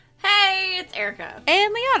Erica.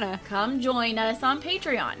 And Liana, Come join us on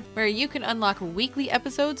Patreon. where you can unlock weekly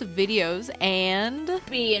episodes of videos and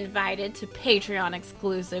Be invited to Patreon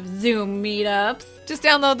exclusive Zoom meetups. just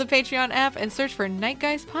download the Patreon app and search for Night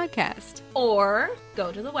Guys Podcast. Or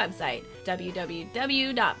go to the website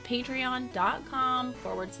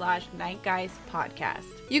www.patreon.com/nightguyspodcast.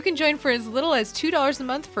 You can join for as little as $2 a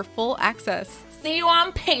month for full access. See you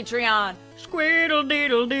on Patreon. Squeedle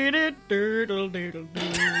deedle deedle doodle doodle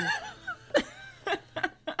doo.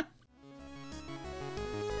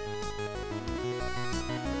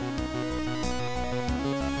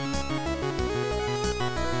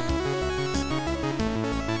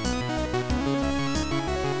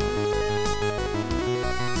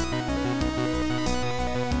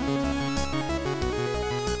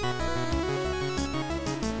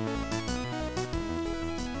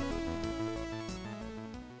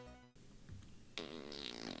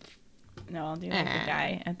 No, I'll do like the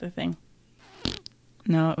guy at the thing.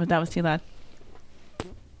 No, that was too loud.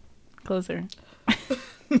 Closer.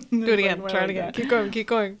 Do it again. Try it again. Keep going. Keep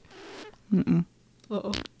going. Mm-mm.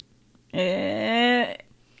 Uh-oh.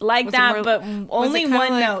 Like Was it that, more- but was only it kinda one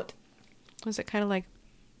like- note. Was it kind of like...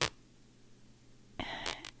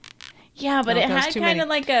 Yeah, but No, it that was had too kind many. of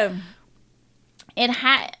like a... It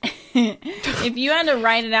had... If you had to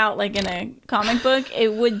write it out like in a comic book,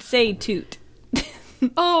 it would say toot.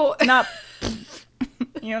 Oh, Not...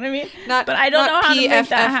 You know what I mean? not. But I don't know not how to make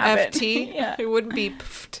that happen. PFFT. Yeah. It wouldn't be.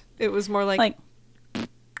 Pfft. It was more like. Like...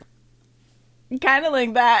 Kind of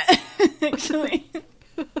like that, actually.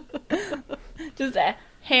 Just a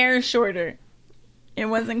hair shorter. It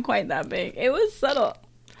wasn't quite that big. It was subtle.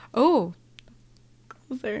 Oh,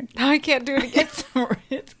 Closer. now I can't do it again.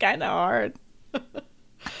 It's kind of hard.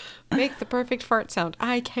 Make the perfect fart sound.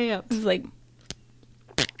 I can't. It's like...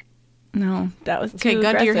 No, that was too Okay,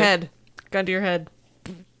 gun to your aggressive. head. Gun to your head.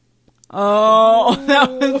 Oh,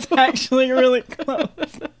 that was actually really close.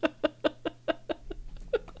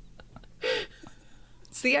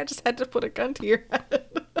 See, I just had to put a gun to your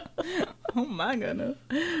head. Oh my goodness.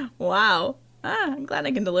 Wow. I'm glad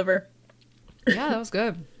I can deliver. Yeah, that was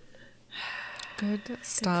good. Good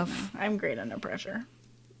stuff. I'm great under pressure.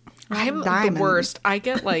 I'm Diamond. the worst. I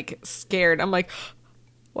get like scared. I'm like,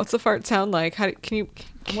 what's a fart sound like? Can you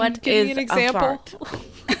What give me is an example? a fart?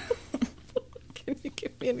 Can you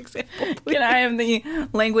give me an example, please? Can I have the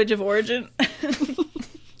language of origin?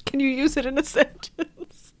 Can you use it in a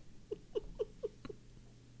sentence?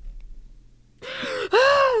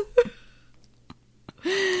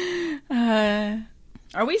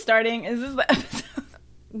 Are we starting? Is this the episode?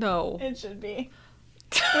 No. It should be.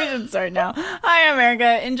 We should start now. Hi,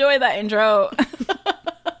 America. Enjoy that intro.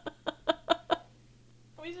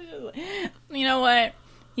 We should just, you know what?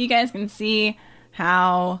 You guys can see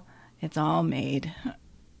how it's all made.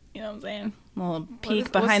 You know what I'm saying? A little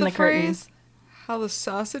peek behind the curtain. phrase? How the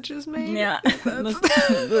sausage is made? Yeah. You know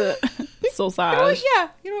what? Sausage. Yeah.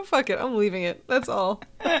 You know what? Fuck it. I'm leaving it. That's all.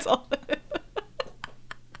 That's all.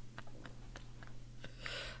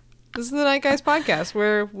 This is the Night Guys podcast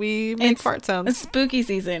where we make fart It's sounds. spooky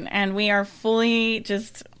season, and we are fully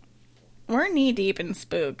just... We're knee deep in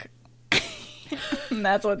spook. And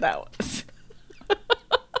that's what that was.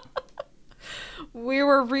 We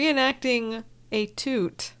were reenacting a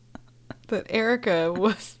toot that Erica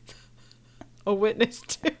was a witness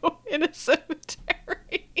to in a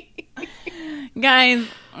cemetery. Guys,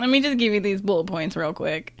 let me just give you these bullet points real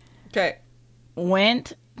quick. Okay.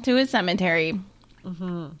 Went to a cemetery.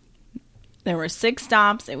 Mm-hmm. There were 6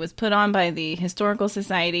 stops. It was put on by the Historical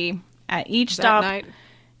Society. At each That stop, night.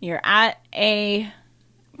 you're at a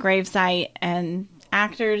gravesite, and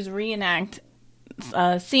actors reenact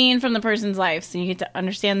a scene from the person's life, so you get to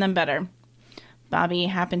understand them better. Bobby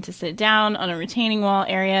happened to sit down on a retaining wall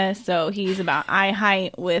area, so he's about eye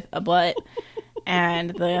height with a butt, and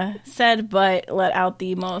the said butt let out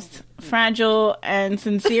the most fragile and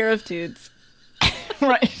sincere of toots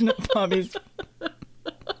right into Bobby's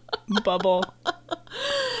bubble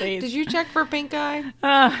face. Did you check for pink eye?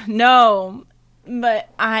 No, but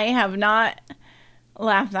I have not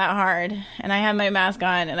laughed that hard, and I have my mask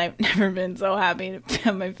on, and I've never been so happy to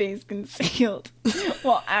have my face concealed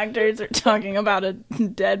while actors are talking about a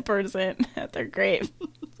dead person at their grave.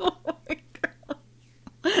 Oh my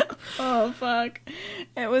god. Oh fuck.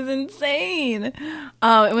 It was insane.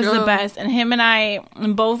 Oh, it was the best. And him and I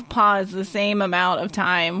both paused the same amount of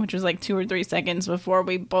time, which was like 2 or 3 seconds before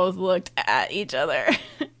we both looked at each other.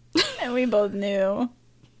 And we both knew.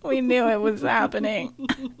 We knew it was happening.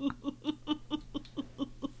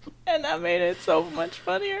 And that made it so much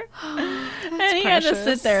funnier. And he had to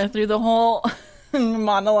sit there through the whole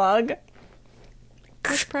monologue.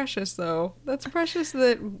 That's precious, though. That's precious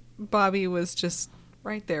that Bobby was just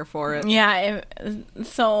right there for it. Yeah,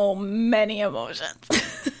 so many emotions.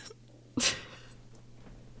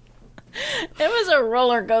 It was a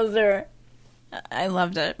roller coaster. I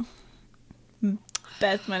loved it.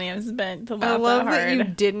 Best money I've spent to laugh I love that that hard. you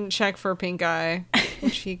didn't check for pink eye,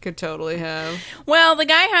 which he could totally have. Well, the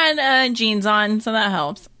guy had jeans on, so that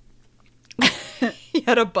helps. He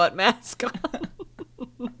had a butt mask on.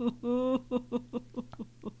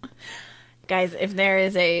 Guys, if there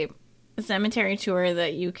is a cemetery tour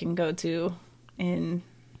that you can go to in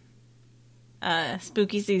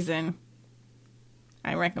spooky season,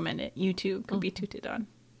 I recommend it. You too could be tooted on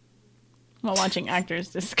while watching actors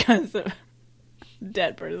discuss a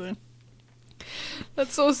dead person.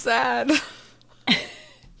 That's so sad.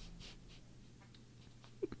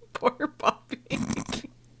 Poor Bobby.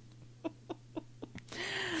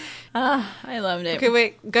 I loved it. Okay,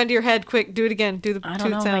 wait. Gun to your head, quick. Do it again. Do the I toot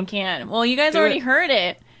don't know if I sound. can. Well, you guys Do already it. heard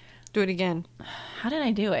it. Do it again. How did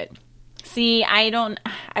I do it? See, I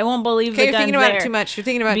won't believe Okay, the you're gun's thinking about there it too much. You're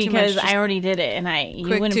thinking about it too because much. I already did it, and you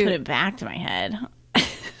quick wouldn't toot. put it back to my head.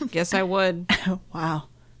 Guess I would. Wow.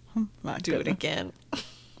 Do it again.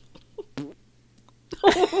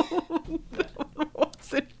 Wasn't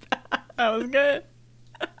bad. That was good.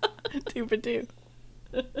 2 for 2.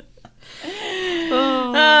 Oh.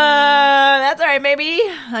 That's all right, baby.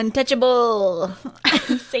 Untouchable.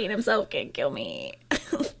 Satan himself can't kill me.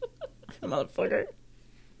 Motherfucker.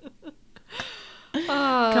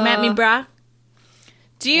 Come at me, brah.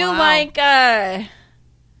 Do you Wow. like, I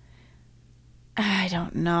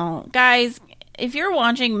don't know. Guys, if you're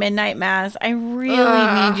watching Midnight Mass, I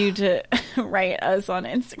really need you to write us on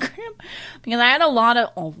Instagram because I had a lot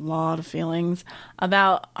of feelings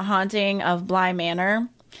about Haunting of Bly Manor.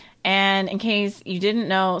 And in case you didn't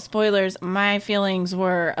know, spoilers, my feelings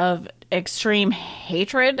were of extreme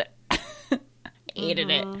hatred.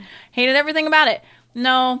 Hated it. Hated everything about it.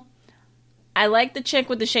 No, I like the chick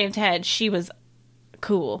with the shaved head. She was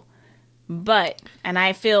cool. And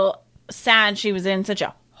I feel sad she was in such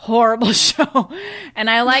a horrible show.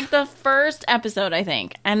 And I liked the first episode, I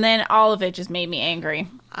think. And then all of it just made me angry.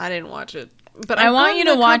 I didn't watch it. But I I've want you to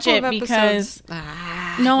gotten a watch couple it of because...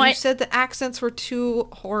 episodes. No, you said the accents were too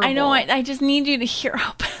horrible. I know, I just need you to hear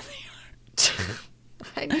how bad they are.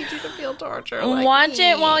 I need you to feel torture. Watch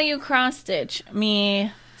it while you cross-stitch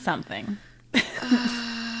me something.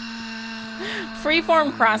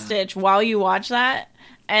 Freeform cross-stitch while you watch that,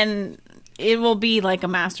 and it will be like a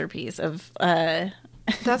masterpiece of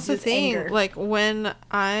That's the just thing. anger. Like, when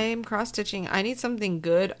I'm cross-stitching, I need something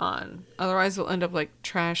good on. Otherwise, we'll end up like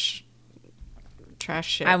trash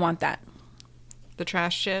shit. I want that. The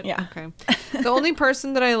trash shit? Yeah. Okay. The only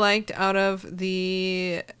person that I liked out of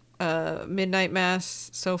the Midnight Mass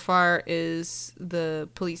so far is the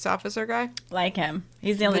police officer guy. Like him.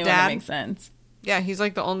 He's the only one dad? that makes sense. Yeah, he's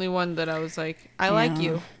like the only one that I was like, I like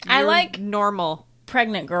you. I You're like- normal.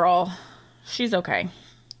 Pregnant girl. She's okay.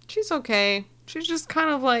 She's okay. She's just kind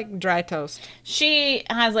of like dry toast. She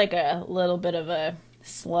has like a little bit of a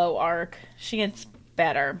slow arc. She gets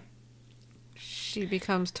better. She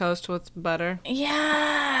becomes toast with butter.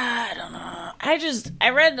 Yeah, I don't know. I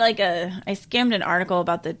read I skimmed an article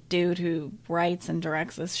about the dude who writes and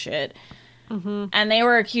directs this shit. Mm-hmm. And they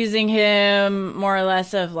were accusing him more or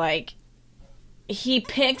less of like, he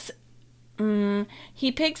picks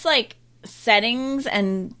like settings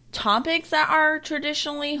and topics that are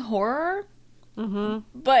traditionally horror. Mm-hmm.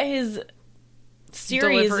 But his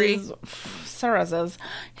series Delivery. is, Sarah says,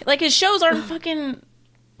 like his shows aren't fucking...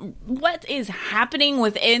 What is happening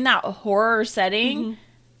within that horror setting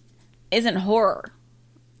isn't horror.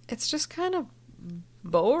 It's just kind of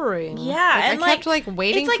boring. Yeah, Like, and, I kept like,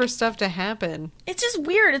 waiting it's, like- for stuff to happen. It's just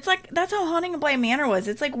weird. It's like, that's how Haunting of Bly Manor was.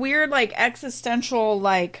 It's like weird, like existential,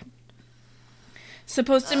 like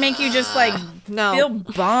supposed to make you just like No. feel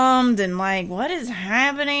bummed and like, what is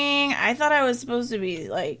happening? I thought I was supposed to be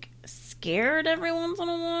like scared every once in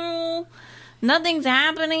a while. Nothing's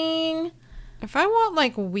happening. If I want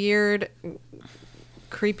like weird,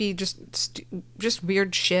 creepy, just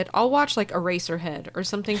weird shit, I'll watch like Eraserhead or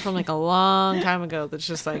something from like a long time ago that's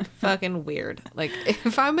just like fucking weird. Like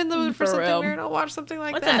if I'm in the mood for For something real. weird, I'll watch something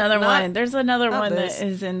like What's that. another Not one? There's another not one this. that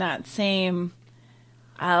is in that same.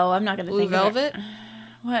 Oh, I'm not gonna Blue think of Velvet.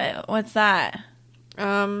 it. What's that?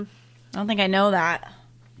 I don't think I know that.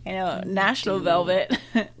 I know National Velvet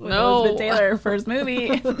with No. Elizabeth Taylor, first movie.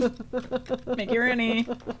 Mickey Rooney,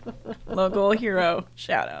 local hero.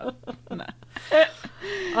 Shout out. No.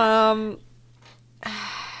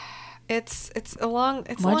 It's along.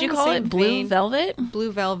 It's What'd along you the call same it? Blue vein. Velvet?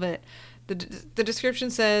 Blue Velvet. The description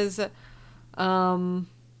says, A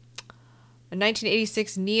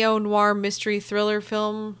 1986 neo-noir mystery thriller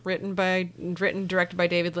film written, directed by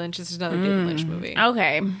David Lynch. This is another David Lynch movie.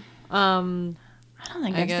 Okay. I don't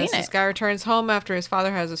think I've seen This it. guy returns home after his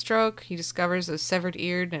father has a stroke. He discovers a severed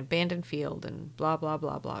ear in an abandoned field and blah, blah,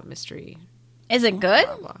 blah, blah. Mystery. Is it good?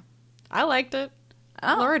 Blah, blah. I liked it.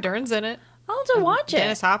 Oh. Laura Dern's in it. I'll have to watch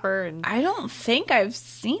Dennis it. Hopper. And I don't think I've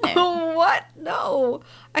seen it. what? No.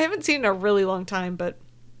 I haven't seen it in a really long time, but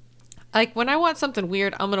like when I want something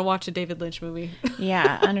weird, I'm going to watch a David Lynch movie.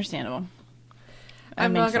 Yeah, understandable. That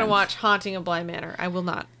I'm makes not going to sense. watch Haunting of Bly Manor. I will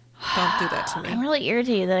not. Don't do that to me. I'm really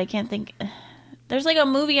irritated that I can't think. There's like a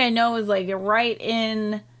movie I know is like right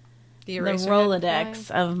in the Eraserhead Rolodex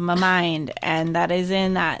line? of my mind, and that is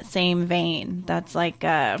in that same vein. That's like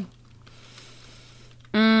like,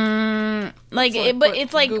 It's but what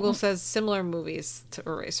it's like Google says similar movies to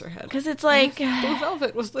Eraserhead. because it's like, Blue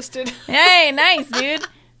Velvet was listed. hey, nice dude.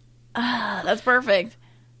 That's perfect.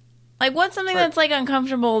 Like, what's something that's like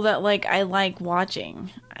uncomfortable that like I like watching?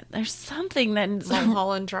 There's something that's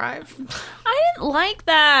Mulholland Drive. I didn't like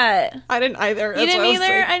that. I didn't either. You That's didn't why I was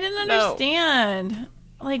either? like, I didn't no. understand.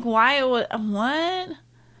 Like, why it was...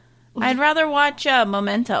 What? I'd rather watch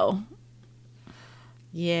Memento.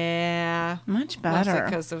 Yeah. Much Mostly better.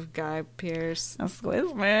 because of Guy Pearce.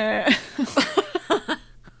 Excuse me.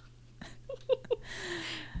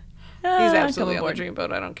 He's absolutely on the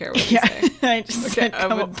dreamboat. I don't care what you Yeah, say. I just Okay, said I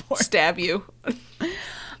come would aboard. stab you.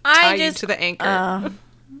 I Tie just... you to the anchor.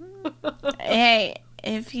 hey,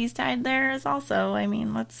 if he's tied there is also... I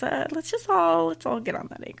mean, let's all get on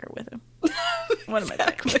that anchor with him. What am I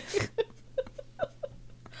saying?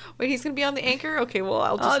 Wait, he's gonna be on the anchor? Okay, well,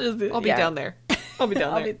 I'll be yeah. down there. I'll be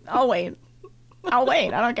down there. I'll wait. I'll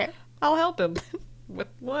wait. I don't care. I'll help him with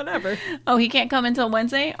whatever. Oh, he can't come until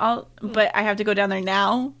Wednesday. But I have to go down there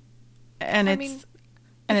now, and I it's mean,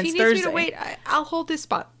 and if it's he needs Thursday. me to wait, I'll hold this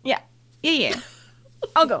spot. Yeah.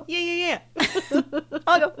 I'll go. Yeah.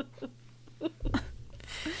 I'll go.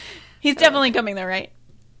 He's definitely coming there, right?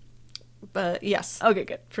 But yes, Okay,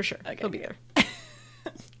 good. for sure, Okay, he'll be good. there.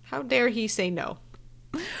 How dare he say no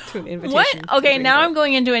to an invitation? What? to Okay, now Dreamboat. I'm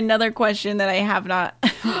going into another question that I have not.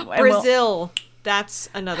 Brazil. That's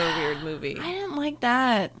another weird movie. I didn't like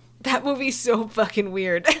that. That movie's so fucking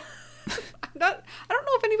weird. I don't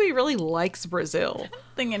know if anybody really likes Brazil. I don't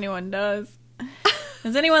think anyone does.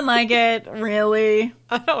 Does anyone like it? Really?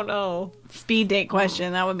 I don't know. Speed date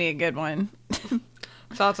question. That would be a good one.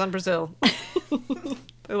 Thoughts on Brazil?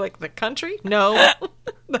 They're like the country? No.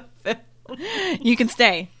 The film. You can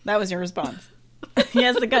stay. That was your response.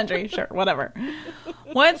 Yes, the country. Sure, whatever.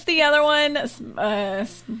 What's the other one? What the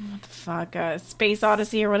fuck? Space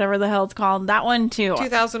Odyssey or whatever the hell it's called. That one too.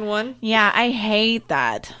 2001. Yeah, I hate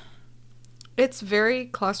that. It's very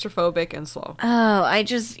claustrophobic and slow.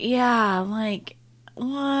 Oh, like,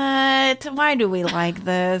 what? Why do we like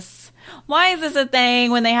this? Why is this a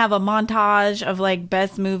thing when they have a montage of like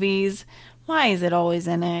best movies? Why is it always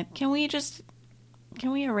in it? Can we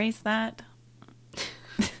erase that?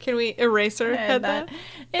 Can we erase her head that that?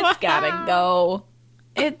 it's gotta go.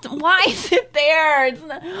 Why is it there? It's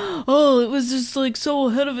not, it was just like so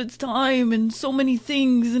ahead of its time and so many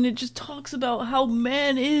things, and it just talks about how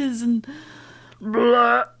man is and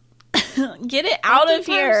blah. Get it out of Oftentimes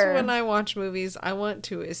here. When I watch movies, I want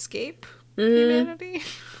to escape humanity.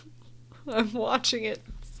 I'm watching it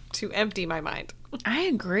to empty my mind. I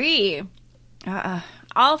agree.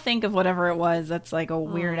 I'll think of whatever it was that's like a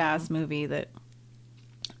weird ass movie that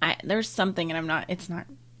there's something and it's not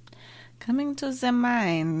coming to the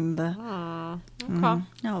mind. Okay. Oh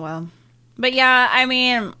well. But yeah, I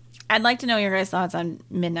mean, I'd like to know your guys' thoughts on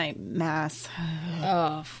Midnight Mass.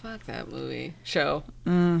 Oh, fuck that movie. Show.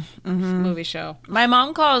 Movie show. My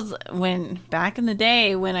mom calls back in the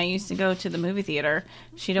day when I used to go to the movie theater,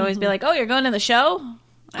 she'd always be like, "Oh, you're going to the show?"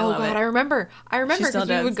 I love it. I remember still because we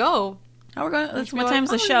does. would go. Oh, we're going. She'd What be like, time's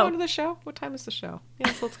the "Oh, show? you going to the show? What time is the show?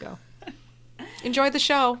 Yes, let's go. Enjoy the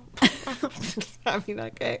show." I mean,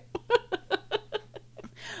 okay.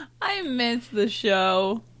 I miss the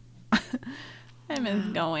show. I miss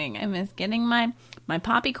going. I miss getting my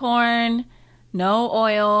poppycorn, no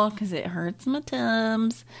oil because it hurts my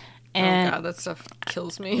tums. And Oh god, that stuff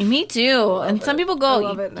kills me. me too. And some people go, I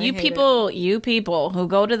love it and I you hate people who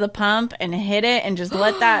go to the pump and hit it and just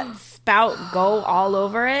let that spout go all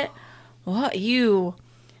over it. What you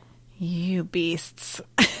beasts.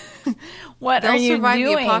 What They'll are you survive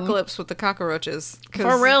doing? the apocalypse with the cockroaches. 'Cause,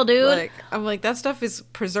 For real, dude. Like, I'm like, that stuff is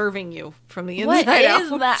preserving you from the What inside out. is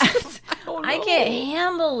that? don't I know. can't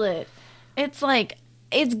handle it. It's like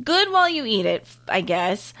it's good while you eat it, I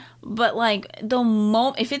guess. But like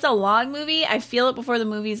if it's a long movie, I feel it before the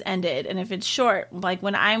movie's ended. And if it's short, like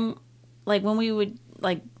when we would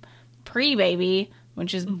like pre-baby,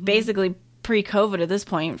 which is basically pre-COVID at this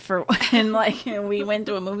point, for when like we went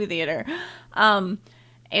to a movie theater, and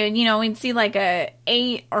we'd see like a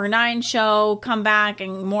 8 or 9 show, come back,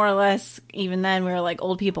 and more or less even then we were like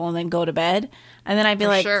old people, and then go to bed, and then I'd be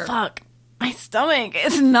fuck, my stomach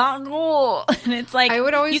is not cool. And it's like, I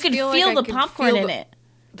would always you could feel feel like the popcorn in it.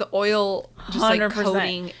 The oil just 100%. like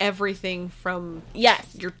coating everything from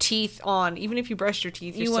your teeth on. Even if you brush your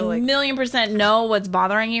teeth, you're You still like... 1,000,000% know what's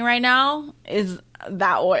bothering you right now is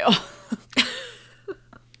that oil.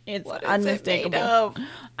 It's what is unmistakable. it made of?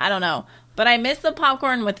 I don't know. But I miss the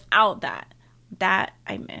popcorn without that. That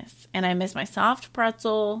I miss. And I miss my soft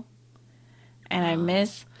pretzel. And I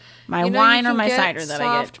miss my wine or my cider that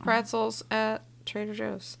I get. Soft pretzels at Trader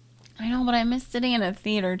Joe's. I know, but I miss sitting in a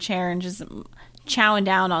theater chair and just chowing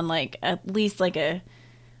down on like at least like a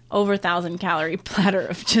over 1,000-calorie platter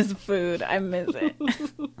of just food. I miss it.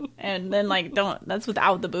 And then like that's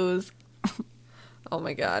without the booze. Oh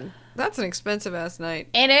my god. That's an expensive ass night.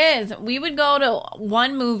 It is. We would go to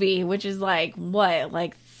one movie, which is like what,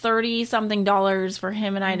 like $30-something for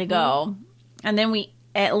him and I to go. And then we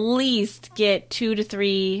at least get 2 to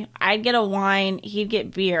 3. I'd get a wine, he'd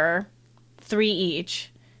get beer, 3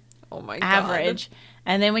 each. Oh my god. Average.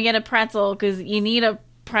 And then we get a pretzel, because you need a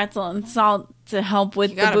pretzel and salt to help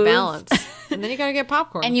with the booze. You gotta balance. And then you gotta get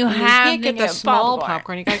popcorn. And you can't get the small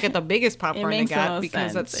popcorn. You gotta get the biggest popcorn they got, no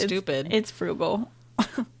because sense. that's stupid. It's frugal.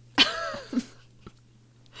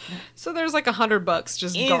 So there's like $100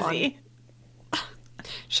 just Easy. gone.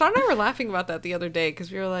 Sean and I were laughing about that the other day,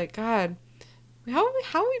 because we were like, God, how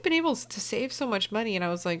have we been able to save so much money? And I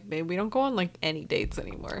was like, babe, we don't go on like any dates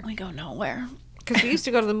anymore. We go nowhere. Because we used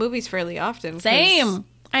to go to the movies fairly often. Same.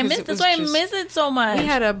 I miss that's why I miss it so much. We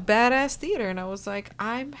had a badass theater, and I was like,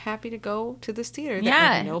 I'm happy to go to this theater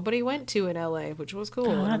that nobody went to in LA, which was cool.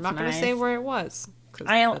 And I'm not going to say where it was. And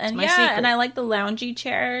I like the loungy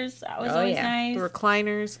chairs. That was always nice. The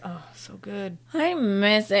recliners. Oh, so good. I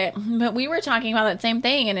miss it. But we were talking about that same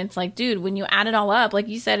thing, and it's like, dude, when you add it all up, like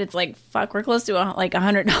you said, it's like, fuck, we're close to like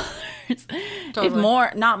 $100. Totally. If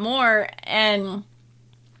more, not more. And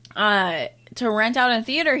to rent out a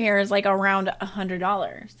theater here is like around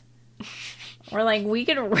 $100. We're like, we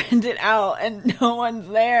could rent it out and no one's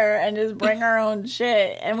there and just bring our own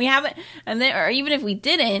shit. And we haven't, and then, or even if we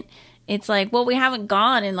didn't, it's like, well, we haven't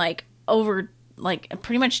gone in like over like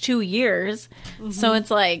pretty much 2 years. So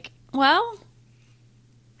it's like, well,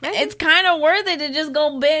 it's kind of worth it to just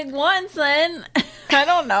go big once then. I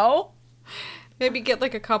don't know. Maybe get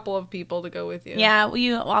like a couple of people to go with you. Yeah,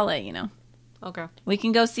 I'll let you know. Okay. We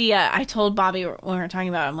can go see, I told Bobby when we were talking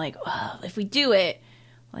about it, I'm like, oh, if we do it,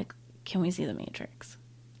 like, can we see The Matrix?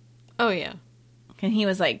 Oh, yeah. And he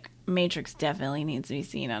was like, Matrix definitely needs to be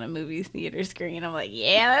seen on a movie theater screen. I'm like,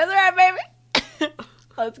 yeah, that's right, baby.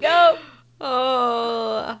 Let's go.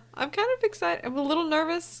 Oh, I'm kind of excited. I'm a little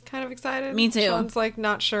nervous, kind of excited. Me too. Sean's like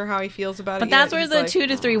not sure how he feels about it. But that's where the 2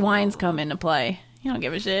 to 3 wines come into play. You don't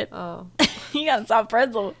give a shit. Oh. You got a soft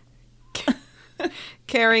pretzel.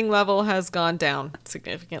 Caring level has gone down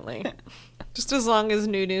significantly. Just as long as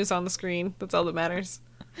Nunu's on the screen, that's all that matters.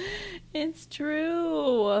 It's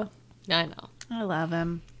true. I know. I love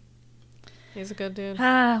him. He's a good dude.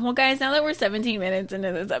 Well, guys, now that we're 17 minutes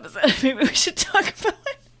into this episode, maybe we should talk about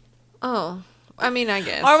it. Oh, I mean, I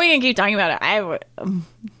guess. Or are we going to keep talking about it?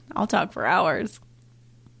 I'll talk for hours.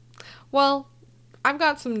 Well, I've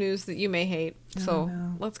got some news that you may hate, so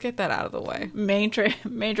let's get that out of the way.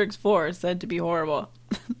 Matrix 4 is said to be horrible.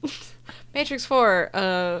 Matrix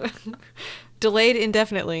 4, delayed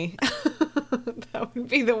indefinitely. That would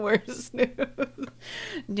be the worst news.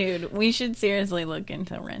 Dude, we should seriously look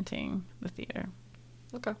into renting the theater.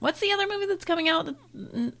 Okay. What's the other movie that's coming out?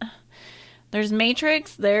 There's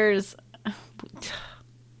Matrix. There's...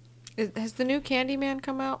 Has the new Candyman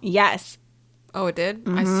come out? Yes. Oh, it did?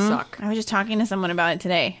 Mm-hmm. I suck. I was just talking to someone about it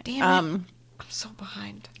today. Damn it. I'm so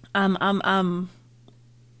behind. You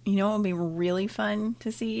know what would be really fun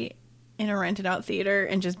to see in a rented out theater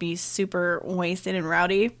and just be super wasted and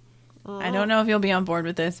rowdy? I don't know if you'll be on board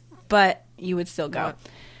with this, but you would still go.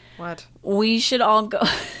 What? We should all go.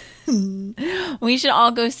 We should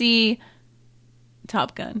all go see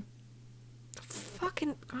Top Gun.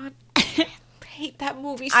 Fucking God. I hate that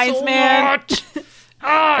movie so Iceman. much.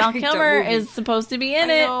 Val Kilmer is supposed to be in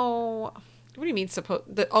it. What do you mean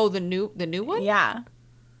supposed? The new one? Yeah.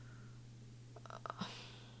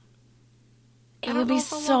 It would be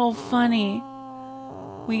so funny.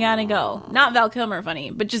 We gotta go. Not Val Kilmer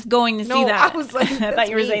funny, but just going to see No, that. I was like, I thought that's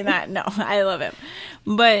you were me. saying that. No, I love him.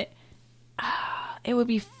 But it would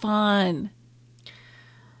be fun.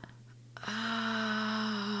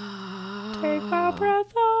 Take my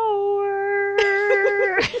breath away.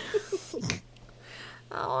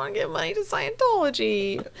 I want to give money to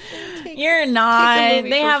Scientology. You're not. movie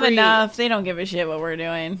They for have free. enough. They don't give a shit what we're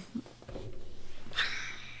doing.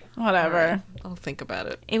 Whatever. All right, I'll think about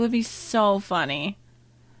it. It would be so funny.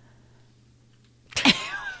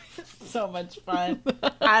 So much fun.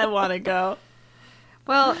 I want to go.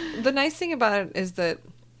 Well, the nice thing about it is that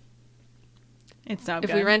It's not if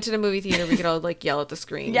good. we rented a movie theater, we could all like yell at the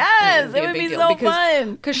screen. Yes, it would be so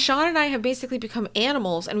fun. Because Sean and I have basically become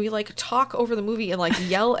animals, and we like talk over the movie and like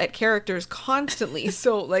yell at characters constantly.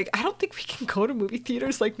 So like, I don't think we can go to movie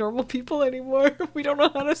theaters like normal people anymore. We don't know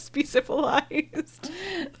how to be civilized.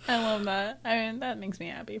 I love that. I mean, that makes me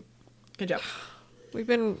happy. Good job.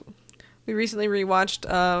 We recently rewatched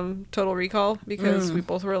Total Recall because we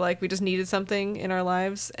both were like, we just needed something in our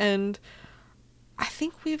lives, and I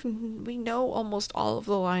think we know almost all of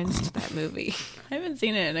the lines to that movie. I haven't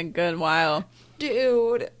seen it in a good while.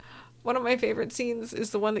 Dude, one of my favorite scenes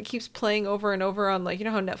is the one that keeps playing over and over on, like, you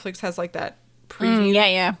know how Netflix has like that preview?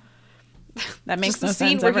 Yeah. That makes Just no the scene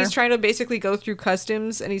sense where ever. he's trying to basically go through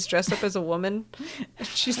customs and he's dressed up as a woman. And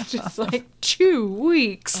she's just like 2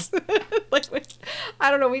 weeks. Like, I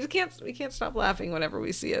don't know. We can't stop laughing whenever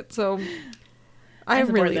we see it. So I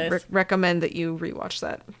support really this. recommend that you rewatch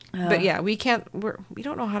that. But yeah, we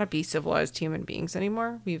don't know how to be civilized human beings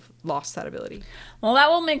anymore. We've lost that ability. Well, that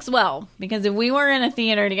will mix well, because if we were in a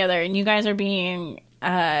theater together and you guys are being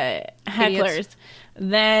hecklers,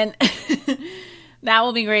 then that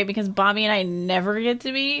will be great, because Bobby and I never get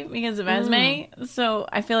to be because of Esme. So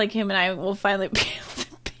I feel like him and I will finally be able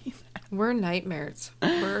to be that. We're nightmares.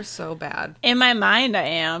 We're so bad. In my mind, I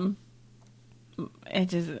am. It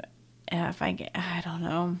just, I don't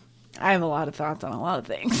know. I have a lot of thoughts on a lot of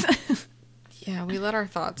things. Yeah, we let our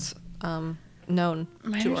thoughts known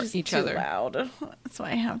Mine to are just each too other. loud. So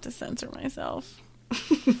I have to censor myself.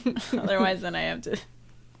 Otherwise, then I have to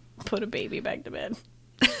put a baby back to bed.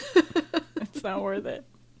 It's not worth it.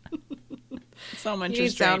 So much You need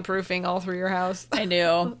restraint. soundproofing all through your house. I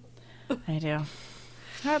do.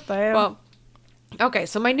 God damn. Well, okay,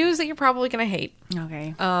 so my news that you're probably going to hate.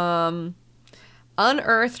 Okay.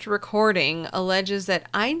 Unearthed recording alleges that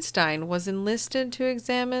Einstein was enlisted to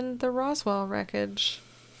examine the Roswell wreckage.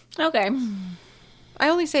 Okay. I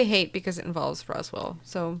only say hate because it involves Roswell.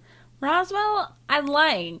 So, Roswell, I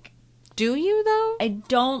like. do you though? I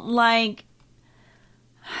don't like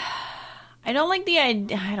the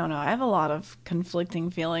idea. I don't know. I have a lot of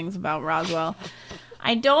conflicting feelings about Roswell.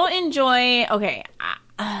 I don't enjoy. Okay.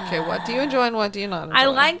 Okay, what do you enjoy and what do you not enjoy? I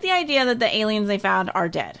like the idea that the aliens they found are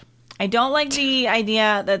dead. I don't like the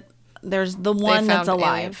idea that there's the one that's found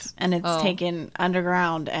alive aliens. and it's Oh. taken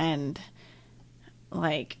underground and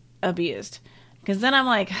like abused. Because then I'm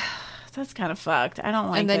like, that's kind of fucked. I don't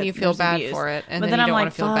like. And then that you feel there's bad abuse. for it, and but then you I'm don't like,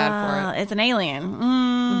 wanna feel bad for it. "Fuck, it's an alien.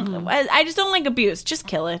 I just don't like abuse. Just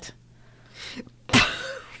kill it.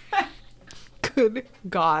 Good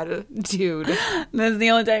God, dude. That's the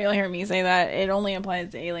only time you'll hear me say that. It only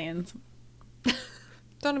applies to aliens.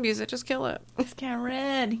 Don't abuse it, just kill it. It's kind of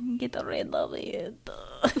red. You can get the red love it.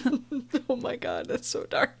 Oh my God, that's so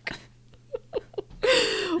dark.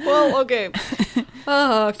 Well, okay.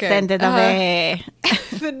 Oh, okay. Send it away.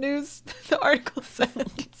 The article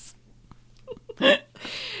says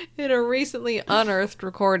in a recently unearthed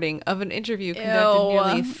recording of an interview conducted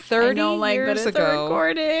nearly 30 I don't like that years it's a ago,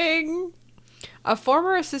 recording. a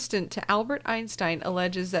former assistant to Albert Einstein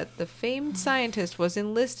alleges that the famed scientist was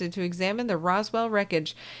enlisted to examine the Roswell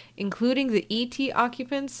wreckage, including the ET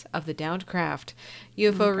occupants of the downed craft.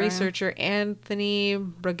 UFO researcher Anthony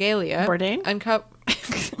Bragalia Bourdain?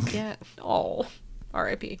 Yeah. Oh,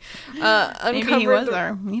 R.I.P. Maybe he was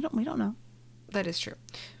there. We don't know. That is true.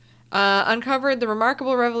 Uncovered the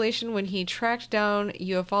remarkable revelation when he tracked down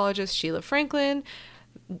ufologist Sheila Franklin,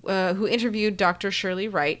 who interviewed Dr. Shirley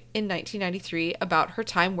Wright in 1993 about her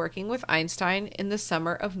time working with Einstein in the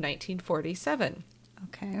summer of 1947.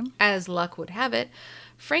 Okay. As luck would have it,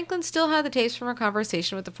 Franklin still had the tapes from her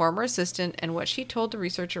conversation with the former assistant, and what she told the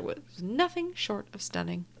researcher was nothing short of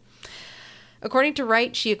stunning. According to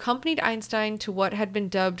Wright, she accompanied Einstein to what had been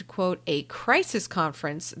dubbed, quote, a crisis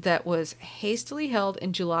conference that was hastily held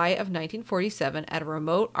in July of 1947 at a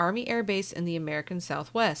remote Army air base in the American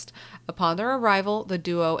Southwest. Upon their arrival, the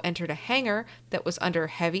duo entered a hangar that was under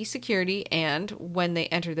heavy security, and when they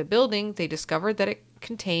entered the building, they discovered that it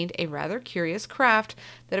contained a rather curious craft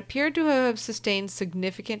that appeared to have sustained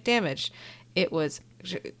significant damage. It was,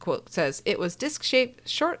 quote says, it was disc-shaped,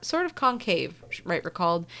 short, sort of concave, Wright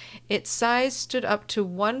recalled. Its size stood up to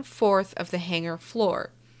 1/4 of the hangar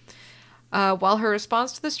floor. While her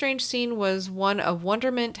response to the strange scene was one of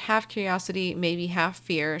wonderment, half curiosity, maybe half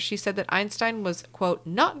fear, she said that Einstein was, quote,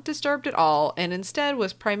 not disturbed at all, and instead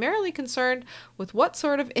was primarily concerned with what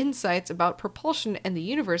sort of insights about propulsion and the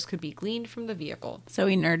universe could be gleaned from the vehicle. So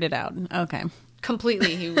he nerded out. Okay.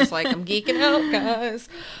 Completely. He was like, I'm geeking out, guys.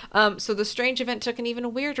 So the strange event took an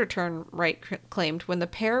even weirder turn, Wright claimed, when the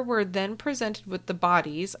pair were then presented with the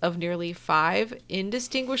bodies of nearly 5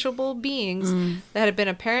 indistinguishable beings that had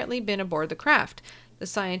apparently been aboard the craft. The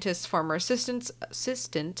scientist's former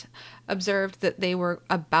assistant observed that they were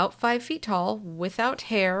about 5 feet tall, without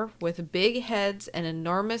hair, with big heads and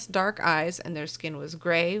enormous dark eyes, and their skin was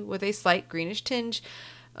gray with a slight greenish tinge.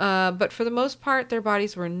 But for the most part, their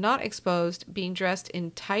bodies were not exposed, being dressed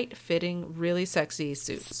in tight-fitting, really sexy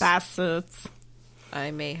suits. Space suits.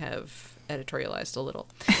 I may have editorialized a little.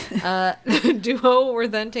 The duo were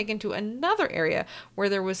then taken to another area where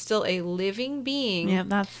there was still a living being. Yeah,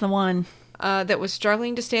 that's the one. That was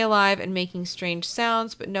struggling to stay alive and making strange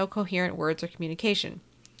sounds, but no coherent words or communication.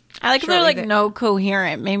 I like they're like no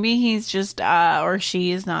coherent. Maybe he's just or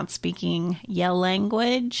she is not speaking yell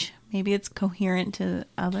language. Maybe it's coherent to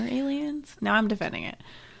other aliens. Now I'm defending it.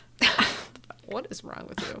 What is wrong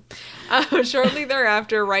with you? Shortly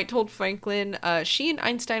thereafter, Wright told Franklin she and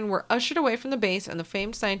Einstein were ushered away from the base, and the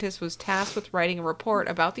famed scientist was tasked with writing a report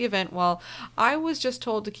about the event, while I was just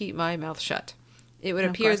told to keep my mouth shut. It would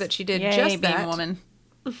appear that she did just that. Woman.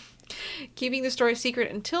 Keeping the story secret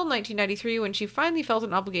until 1993, when she finally felt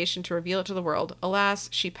an obligation to reveal it to the world. Alas,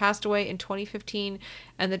 she passed away in 2015,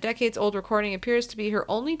 and the decades-old recording appears to be her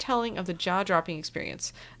only telling of the jaw-dropping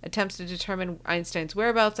experience. Attempts to determine Einstein's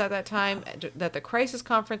whereabouts at that time that the crisis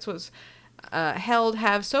conference was held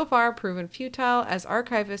have so far proven futile, as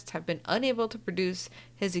archivists have been unable to produce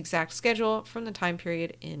his exact schedule from the time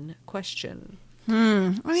period in question. I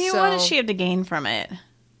mean, what does she have to gain from it?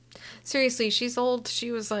 Seriously, she's old. She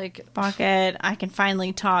was like... Fuck it. I can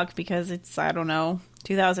finally talk because it's, I don't know,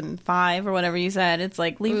 2005 or whatever you said. It's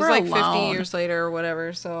like, leave her alone. It was like 50 years later or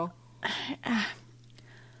whatever, so...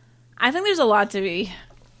 I think there's a lot to be...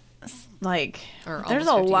 Like, there's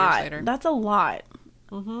a lot. That's a lot.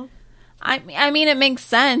 Mm-hmm. I mean, it makes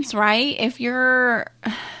sense, right? If you're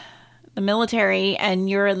the military and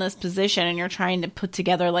you're in this position and you're trying to put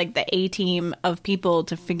together, like, the A-team of people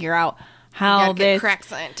to figure out how this crack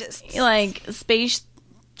scientists, like,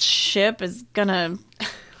 spaceship is gonna,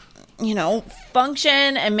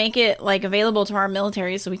 function and make it, like, available to our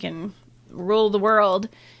military so we can rule the world.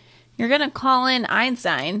 You're gonna call in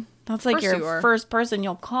Einstein. That's like your first person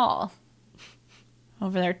you'll call.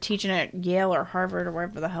 Over there teaching at Yale or Harvard or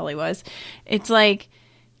wherever the hell he was. It's like,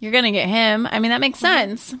 you're gonna get him. I mean, that makes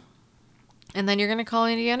sense. And then you're gonna call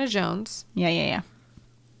Indiana Jones. Yeah.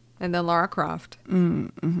 And then Lara Croft.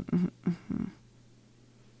 Mm-hmm.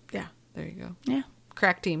 Yeah, there you go. Yeah.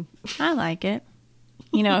 Crack team. I like it.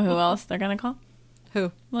 You know who else they're going to call?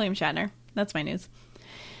 Who? William Shatner. That's my news.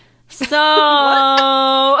 So...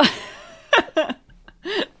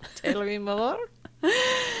 Taylor Miller?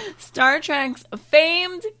 Star Trek's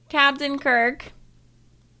famed Captain Kirk,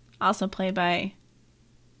 also played by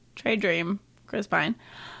Trey Dream, Chris Pine,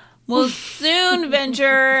 will soon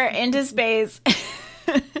venture into space.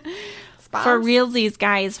 For realsies,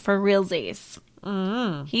 guys, for realsies.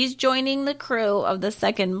 He's joining the crew of the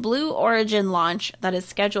second Blue Origin launch that is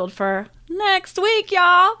scheduled for next week,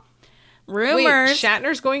 y'all. Rumors. Wait,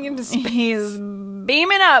 Shatner's going into space? He's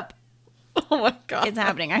beaming up. Oh my god. It's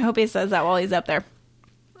happening. I hope he says that while he's up there.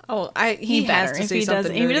 Oh, he has to say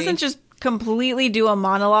something if he doesn't just completely do a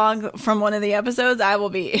monologue from one of the episodes, I will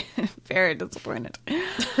be very disappointed.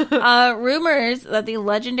 Rumors that the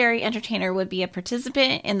legendary entertainer would be a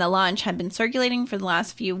participant in the launch had been circulating for the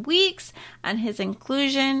last few weeks, and his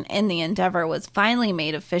inclusion in the endeavor was finally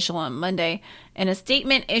made official on Monday. In a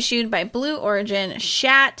statement issued by Blue Origin,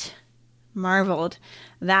 Shat marveled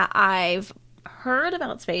that I've heard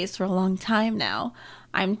about space for a long time now.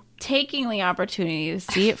 I'm taking the opportunity to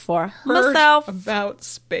see it for myself. About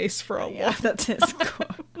space for a while. That's his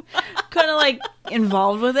quote. Kind of like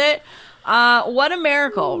involved with it. What a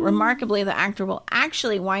miracle. Remarkably, the actor will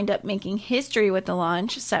actually wind up making history with the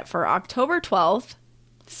launch set for October 12th,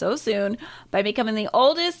 so soon, by becoming the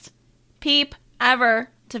oldest peep ever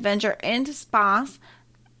to venture into space.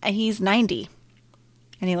 And he's 90.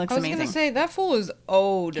 And he looks amazing. I was going to say, that fool is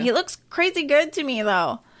old. He looks crazy good to me,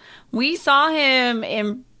 though. We saw him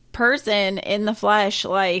in person, in the flesh,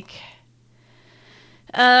 like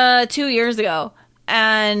 2 years ago.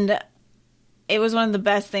 And it was one of the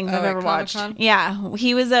best things I've at ever watched. Comic-Con? Yeah,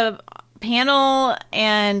 he was a panel,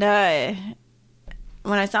 and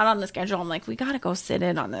when I saw it on the schedule, I'm like, we gotta go sit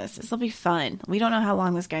in on this. This will be fun. We don't know how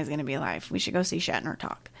long this guy's gonna be alive. We should go see Shatner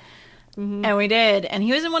talk. And we did, and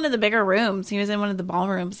he was in one of the bigger rooms. He was in one of the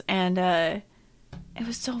ballrooms, and it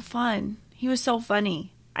was so fun. He was so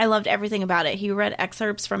funny. I loved everything about it. He read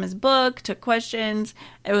excerpts from his book, took questions.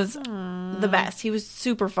 It was the best. He was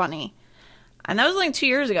super funny. And that was like 2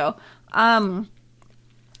 years ago.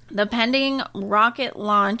 The pending rocket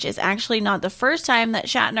launch is actually not the first time that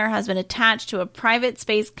Shatner has been attached to a private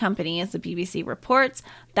space company, as the BBC reports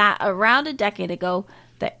that around a decade ago,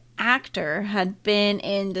 the actor had been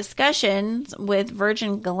in discussions with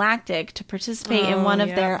Virgin Galactic to participate in one of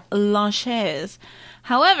their launches.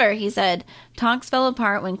 However, he said, talks fell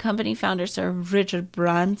apart when company founder Sir Richard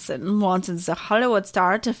Branson wanted the Hollywood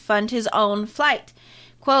star to fund his own flight.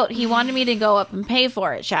 Quote, he wanted me to go up and pay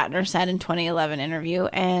for it, Shatner said in 2011 interview.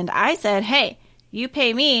 And I said, hey, you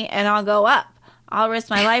pay me and I'll go up. I'll risk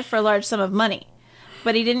my life for a large sum of money.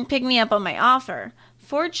 But he didn't pick me up on my offer.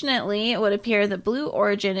 Fortunately, it would appear that Blue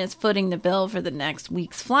Origin is footing the bill for the next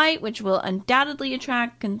week's flight, which will undoubtedly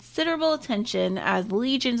attract considerable attention as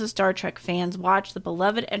legions of Star Trek fans watch the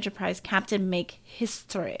beloved Enterprise captain make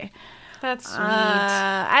history. That's sweet.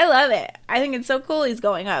 I love it. I think it's so cool he's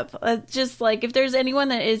going up. Just like, if there's anyone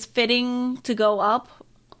that is fitting to go up,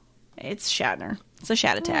 it's Shatner. It's a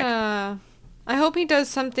Shat attack. Yeah. I hope he does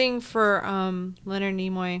something for Leonard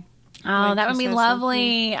Nimoy. Oh, that would be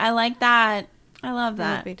lovely. I like that. I love I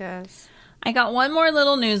that. hope he does. I got one more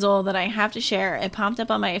little newsel that I have to share. It popped up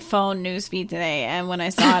on my phone newsfeed today, and when I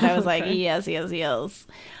saw it, I was like, yes, yes, yes.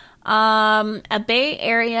 A Bay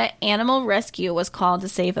Area animal rescue was called to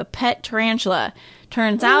save a pet tarantula.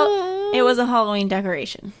 Turns out it was a Halloween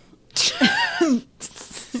decoration.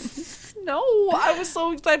 No, I was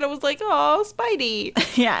so excited. I was like, oh,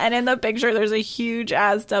 Spidey. Yeah, and in the picture, there's a huge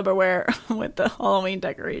ass Tupperware with the Halloween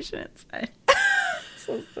decoration inside.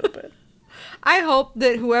 So stupid. I hope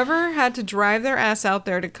that whoever had to drive their ass out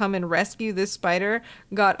there to come and rescue this spider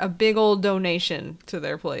got a big old donation to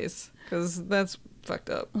their place. Because that's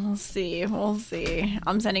fucked up. We'll see. We'll see.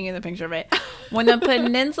 I'm sending you the picture of it. When the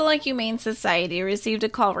Peninsula Humane Society received a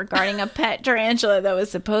call regarding a pet tarantula that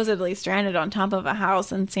was supposedly stranded on top of a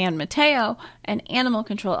house in San Mateo, an animal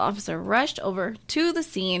control officer rushed over to the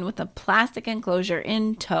scene with a plastic enclosure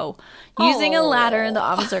in tow. Using a ladder, the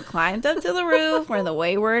officer climbed up to the roof where the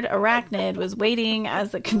wayward arachnid was waiting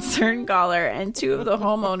as the concerned caller and two of the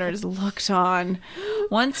homeowners looked on.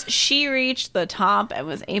 Once she reached the top and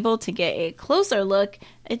was able to get a closer look,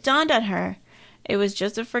 it dawned on her. It was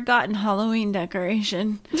just a forgotten Halloween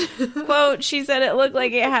decoration. Quote, she said it looked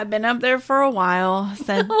like it had been up there for a while.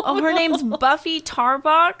 Said, oh, her name's Buffy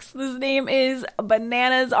Tarbox. This name is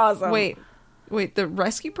bananas awesome. Wait, the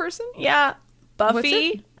rescue person? Yeah.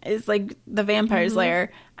 Buffy is like the vampire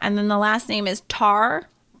slayer. And then the last name is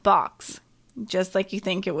Tarbox. Just like you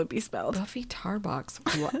think it would be spelled. Buffy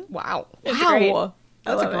Tarbox. Wow. It's great.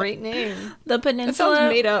 That's a great name. The Peninsula, that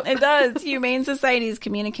sounds made up. It does. Humane Society's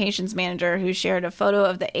communications manager, who shared a photo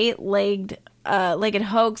of the eight-legged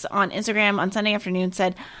hoax on Instagram on Sunday afternoon,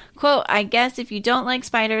 said, quote, I guess if you don't like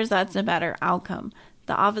spiders, that's a better outcome.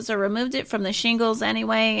 The officer removed it from the shingles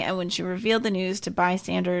anyway, and when she revealed the news to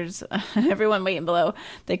bystanders, everyone waiting below,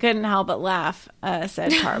 they couldn't help but laugh,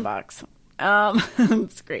 said Tarbox.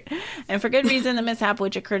 It's great. And for good reason. The mishap,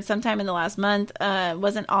 which occurred sometime in the last month,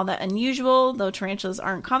 wasn't all that unusual. Though tarantulas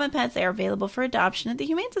aren't common pets, they are available for adoption at the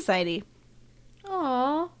Humane Society.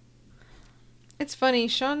 Aww. It's funny.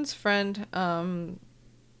 Sean's friend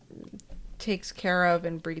takes care of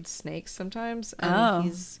and breeds snakes sometimes.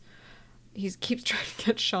 And he keeps trying to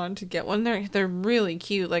get Sean to get one. They're really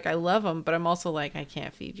cute. Like, I love them, but I'm also like, I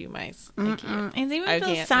can't feed you mice. I can't. And they even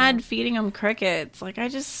feel sad feeding them crickets. Like, I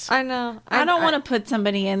know. I don't want to put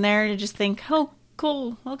somebody in there to just think, oh,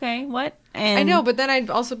 cool, okay, what? And I know, but then I'd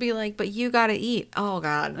also be like, but you gotta eat. Oh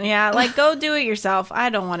God. Yeah, like, go do it yourself. I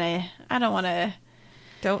don't want to.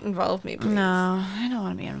 Don't involve me, please. No, I don't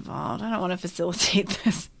want to be involved. I don't want to facilitate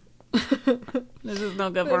this. This is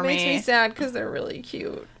no good for me. It makes me sad because they're really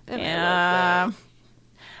cute. And yeah.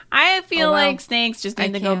 I feel like snakes just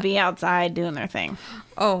need to go be outside doing their thing.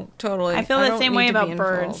 Oh, totally. I feel the same way about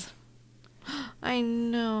birds. I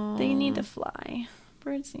know. They need to fly.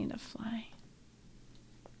 Birds need to fly.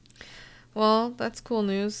 Well, that's cool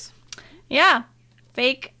news. Yeah.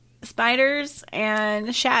 Fake spiders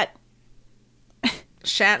and Shat.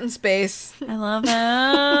 Shat in space. I love him.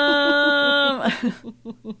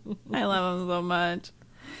 I love him so much.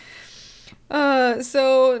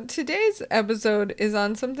 So today's episode is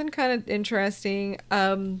on something kind of interesting.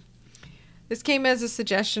 This came as a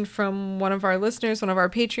suggestion from one of our listeners, one of our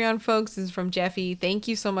Patreon folks. This is from Jeffy. Thank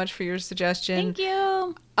you so much for your suggestion. Thank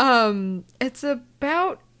you. It's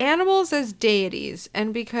about animals as deities,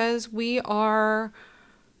 and because we are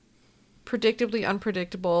predictably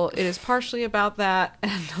unpredictable, it is partially about that,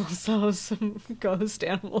 and also some ghost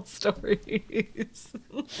animal stories.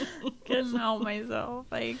 Couldn't help myself.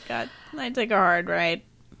 I took a hard ride.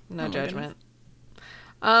 No judgment.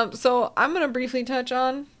 So I'm gonna briefly touch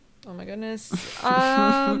on, oh my goodness,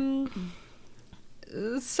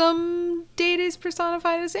 some deities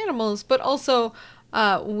personified as animals, but also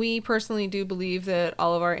we personally do believe that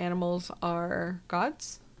all of our animals are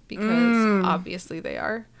gods, because obviously they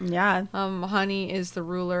are. Yeah. Honey is the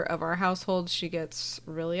ruler of our household. She gets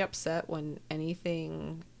really upset when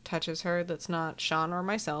anything touches her that's not Sean or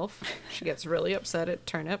myself. She gets really upset at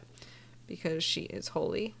Turnip because she is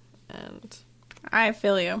holy, and I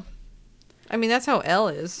feel you. I mean, that's how Elle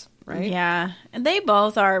is, right? Yeah. And they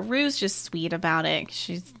both are. Rue's just sweet about it.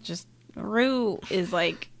 Rue is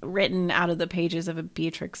like written out of the pages of a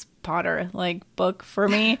Beatrix Potter like book for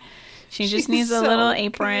me. She just needs a little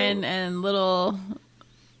apron and little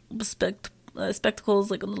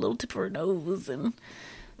spectacles like on the little tip of her nose, and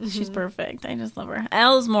she's perfect. I just love her.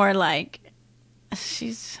 Elle's more like,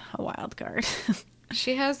 she's a wild card.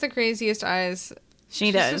 She has the craziest eyes.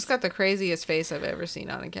 She's just got the craziest face I've ever seen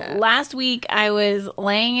on a cat. Last week I was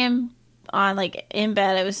laying in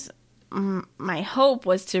bed. It was my hope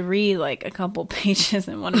was to read like a couple pages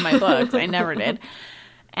in one of my books. I never did.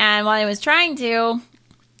 And while I was trying to,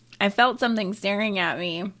 I felt something staring at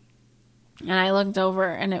me. And I looked over,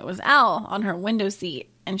 and it was Elle on her window seat.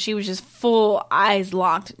 And she was just full eyes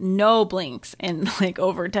locked, no blinks in like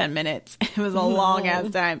over 10 minutes. It was a long ass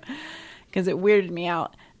time because it weirded me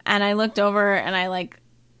out. And I looked over and I like,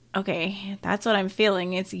 okay, that's what I'm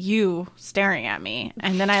feeling. It's you staring at me.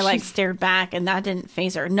 And then I like stared back, and that didn't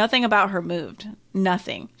faze her. Nothing about her moved.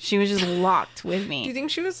 Nothing. She was just locked with me. Do you think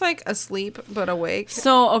she was like asleep but awake?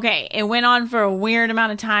 So, okay, it went on for a weird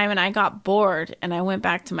amount of time, and I got bored, and I went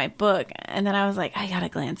back to my book, and then I was like, I gotta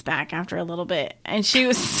glance back after a little bit. And she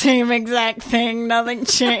was the same exact thing. Nothing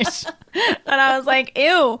changed. And I was like,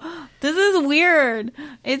 ew, this is weird.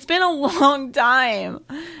 It's been a long time.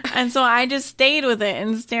 And so I just stayed with it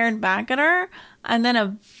and stared back at her. And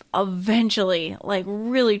then eventually, like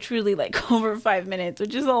really, truly, like over 5 minutes,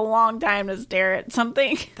 which is a long time to stare at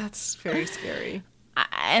something. That's very scary.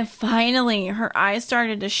 And finally, her eyes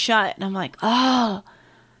started to shut. And I'm like, oh,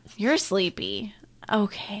 you're sleepy.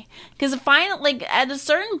 Okay. Because finally, like at a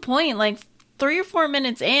certain point, like 3 or 4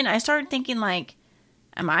 minutes in, I started thinking like,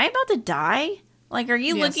 am I about to die? Like, are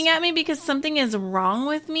you looking at me because something is wrong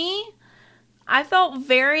with me? I felt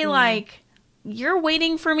very like, you're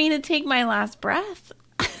waiting for me to take my last breath.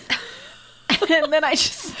 And then I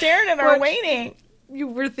just stared at her waiting. You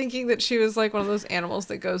were thinking that she was like one of those animals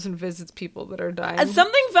that goes and visits people that are dying. And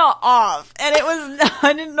something felt off. And it was,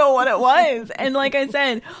 I didn't know what it was. And like I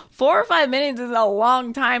said, 4 or 5 minutes is a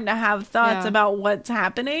long time to have thoughts about what's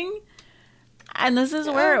happening. And this is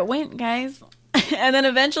where it went, guys. And then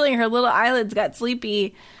eventually her little eyelids got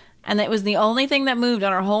sleepy. And it was the only thing that moved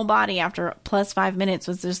on her whole body after plus 5 minutes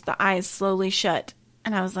was just the eyes slowly shut.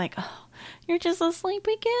 And I was like, oh, you're just a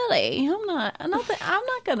sleepy kitty. I'm not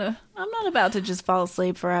about to just fall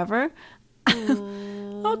asleep forever.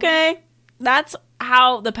 Okay. That's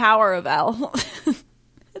how the power of Elle.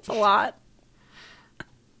 It's a lot.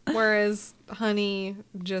 Whereas Honey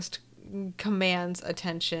just commands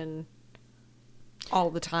attention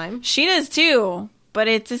all the time. She does too. But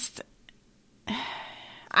it's just,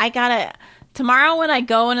 tomorrow when I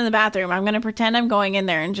go into the bathroom, I'm going to pretend I'm going in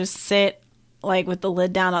there and just sit like with the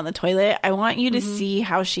lid down on the toilet. I want you to see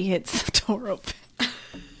how she hits the door open.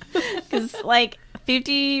 Because like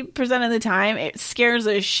 50% of the time it scares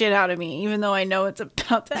the shit out of me, even though I know it's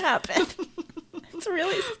about to happen. It's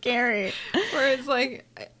really scary. Where it's like,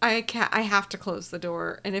 I have to close the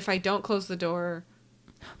door. And if I don't close the door,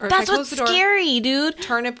 or that's what's scary, dude.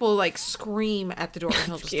 Turnip will like scream at the door, and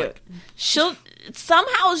he'll just like,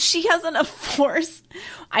 somehow she has enough force.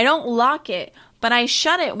 I don't lock it, but I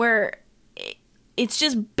shut it where it's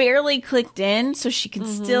just barely clicked in, so she can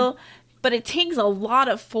still, but it takes a lot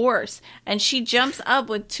of force, and she jumps up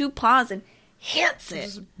with 2 paws and hits it.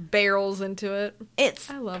 Just barrels into it.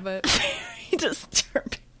 I love it. Very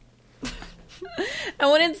disturbing.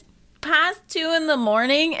 And when it's past 2 in the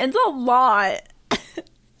morning, it's a lot.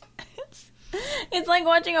 It's like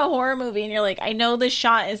watching a horror movie and you're like, I know this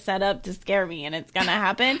shot is set up to scare me and it's gonna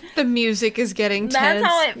happen. The music is getting tense. That's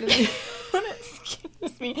how it feels when it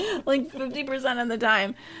scares me. Like 50% of the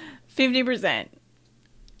time. 50%.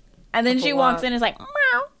 And then she walks in and is like,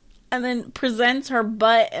 meow. and then presents her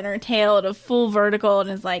butt and her tail to full vertical and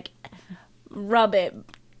is like, rub it.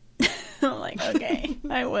 I'm like, okay,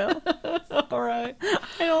 I will. All right. I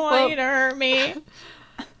don't want you to hurt me.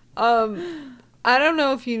 I don't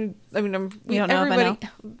know if you. I mean, You don't know if I know?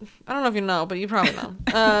 I don't know if you know, but you probably know.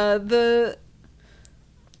 The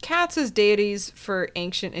cats as deities for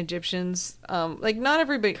ancient Egyptians. Like not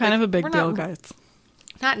everybody. Kind like, of a big we're deal, not, guys.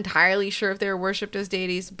 Not entirely sure if they were worshipped as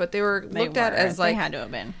deities, but they were looked at as like they had to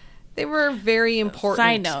have been. they were very important.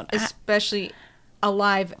 Side note, especially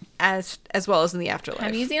alive as well as in the afterlife.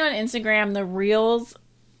 Have you seen on Instagram the reels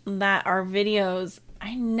that are videos?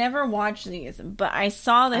 I never watched these, but I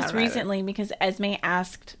saw this recently because Esme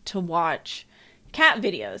asked to watch cat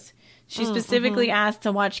videos. She specifically asked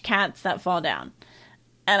to watch cats that fall down.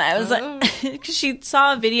 And I was like, cause she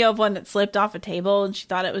saw a video of one that slipped off a table and she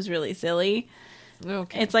thought it was really silly.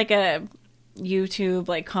 Okay. It's like a YouTube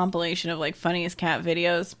like compilation of like funniest cat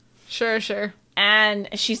videos. Sure. And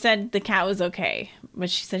she said the cat was okay, but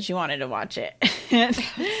she said she wanted to watch it.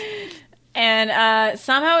 And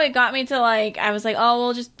somehow it got me to like, I was like, oh,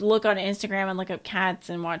 we'll just look on Instagram and look up cats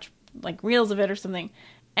and watch like reels of it or something.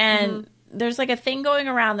 And there's like a thing going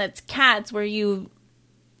around that's cats where you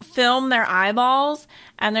film their eyeballs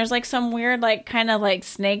and there's like some weird like kind of like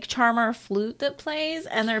snake charmer flute that plays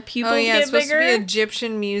and their pupils get it's supposed bigger. to be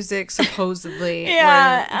Egyptian music supposedly.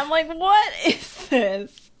 Yeah, I'm like, what is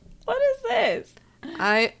this? What is this?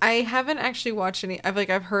 I haven't actually watched any.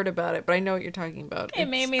 I've heard about it, but I know what you're talking about. It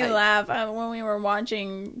made me laugh when we were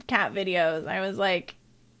watching cat videos. I was like,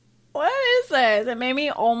 what is this? It made me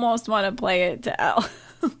almost want to play it to Elle.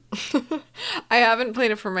 I haven't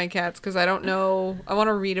played it for my cats because I don't know. I want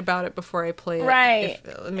to read about it before I play it. Right.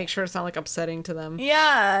 Make sure it's not like upsetting to them.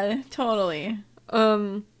 Yeah, totally.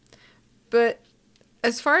 But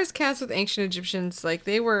as far as cats with ancient Egyptians, like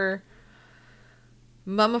they were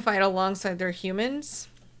mummified alongside their humans.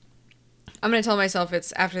 I'm going to tell myself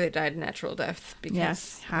it's after they died natural death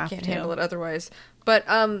because I can't handle it otherwise. But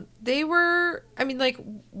they were, I mean, like,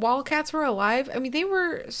 while cats were alive, I mean, they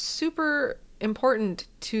were super important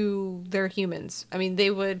to their humans. I mean,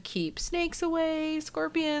 they would keep snakes away,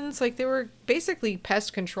 scorpions, like they were basically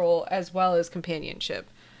pest control as well as companionship.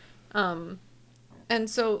 And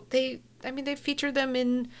so they featured them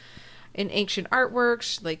in ancient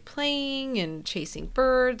artworks, like playing and chasing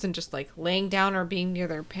birds and just like laying down or being near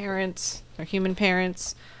their parents, their human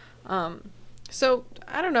parents. So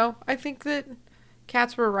I don't know. I think that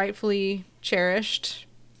cats were rightfully cherished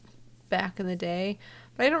back in the day,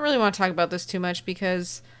 but I don't really want to talk about this too much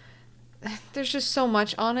because there's just so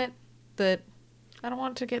much on it that I don't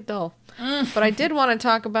want it to get dull. But I did want to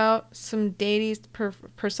talk about some deities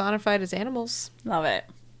personified as animals. Love it.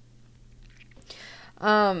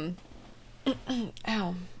 Ow.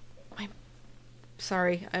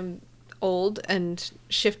 Sorry, I'm old and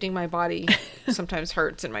shifting my body sometimes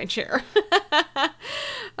hurts in my chair.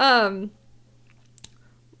 We're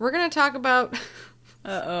going to talk about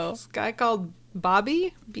this guy called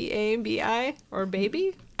Bobby, B-A-B-I, or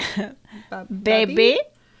Baby. Baby.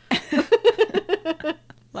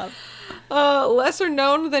 Love. Lesser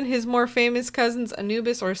known than his more famous cousins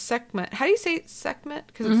Anubis or Sekhmet. How do you say Sekhmet?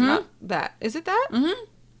 Because it's not that. Is it that? Mm-hmm.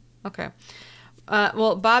 Okay.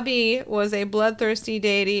 Well, Babi was a bloodthirsty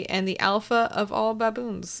deity and the alpha of all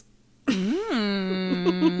baboons.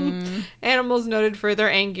 Animals noted for their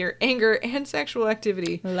anger and sexual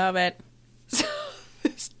activity. Love it. So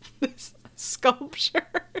this sculpture,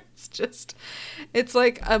 it's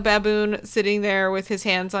like a baboon sitting there with his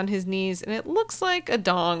hands on his knees, and it looks like a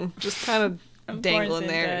dong just kind of dangling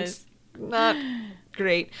there. It's not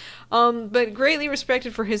great. But greatly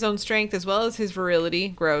respected for his own strength as well as his virility.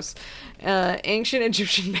 Gross. Ancient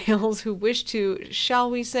Egyptian males who wished to, shall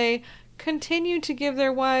we say, continue to give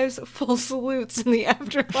their wives full salutes in the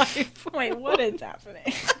afterlife. Wait, what is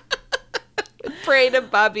happening? Pray to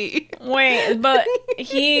Bobby. Wait, but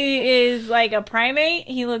he is like a primate?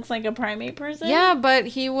 He looks like a primate person? Yeah, but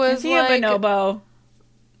he was Is he like... a bonobo?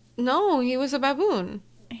 No, he was a baboon.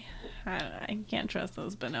 I can't trust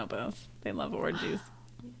those bonobos. They love orgies.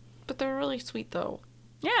 But they're really sweet, though.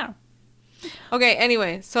 Yeah. Okay,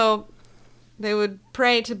 anyway, so they would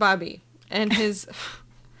pray to Bobby, and his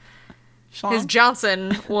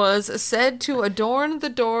Johnson was said to adorn the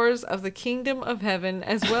doors of the kingdom of heaven,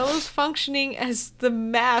 as well as functioning as the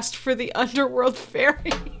mast for the underworld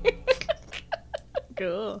ferry.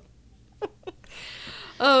 Cool.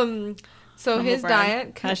 So his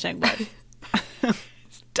diet... #bud.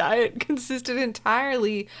 Diet consisted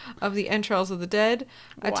entirely of the entrails of the dead,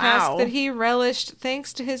 a task that he relished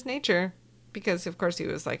thanks to his nature. because of course he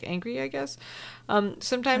was like angry, I guess.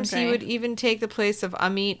 Sometimes he Okay. would even take the place of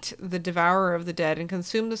Amit, the devourer of the dead, and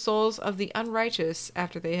consume the souls of the unrighteous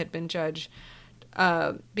after they had been judged.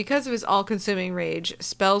 Because of his all-consuming rage,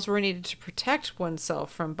 spells were needed to protect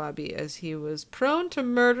oneself from Babi, as he was prone to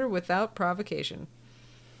murder without provocation.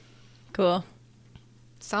 Cool.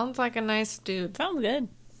 Sounds like a nice dude. Sounds good.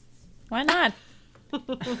 Why not? You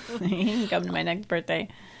can come to my next birthday.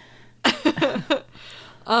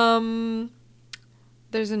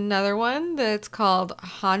 There's another one that's called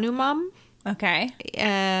Hanuman, Okay.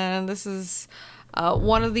 and this is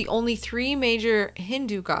one of the only 3 major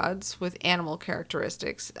Hindu gods with animal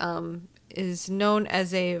characteristics. Is known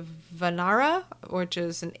as a Vanara, which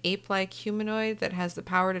is an ape-like humanoid that has the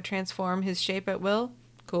power to transform his shape at will.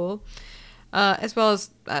 Cool. As well as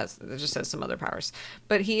it just says some other powers.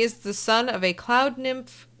 But he is the son of a cloud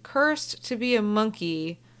nymph cursed to be a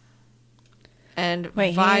monkey. And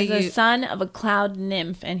Wait, Vayu... he is the son of a cloud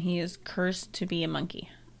nymph, and he is cursed to be a monkey.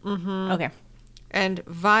 Mm-hmm. Okay. And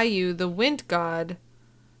Vayu, the wind god...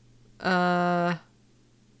 so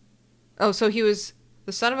he was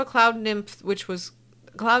the son of a cloud nymph,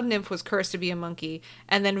 Cloud nymph was cursed to be a monkey,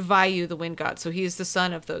 and then Vayu, the wind god. So he's the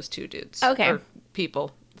son of those 2 dudes. Okay. Or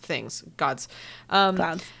people, things, gods.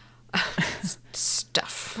 Clouds.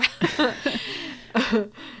 Stuff.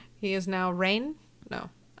 He is now rain? No.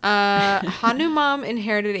 Hanuman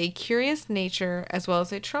inherited a curious nature as well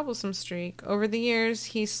as a troublesome streak. Over the years,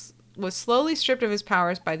 he was slowly stripped of his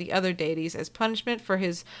powers by the other deities as punishment for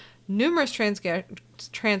his numerous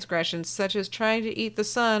transgressions, such as trying to eat the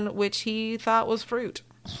sun, which he thought was fruit.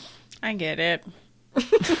 I get it.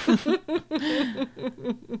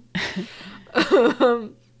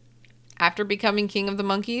 After becoming king of the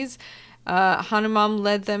monkeys, Hanuman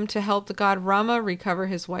led them to help the god Rama recover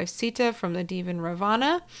his wife Sita from the demon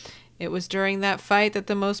Ravana. It was during that fight that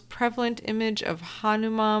the most prevalent image of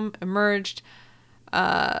Hanuman emerged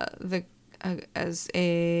as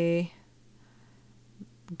a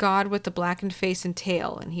god with the blackened face and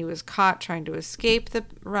tail, and he was caught trying to escape the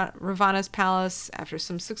Ravana's palace after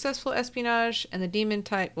some successful espionage, and the demon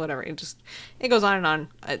type, whatever, it goes on and on.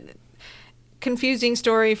 Confusing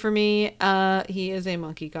story for me. He is a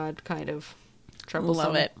monkey god, kind of troublesome.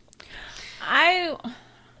 Love it. I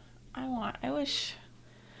wish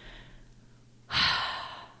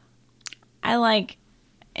I like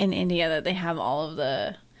in India that they have all of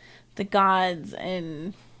the gods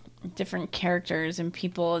and different characters and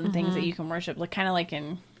people and things that you can worship, like kind of like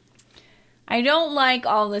in. I don't like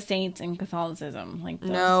all the saints in Catholicism, like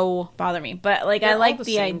those bother me, but like They're I like all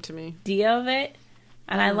the idea of it,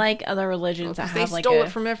 and I like other religions that have like stole a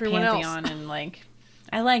it from everyone pantheon else. and like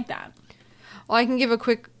I like that. Well, I can give a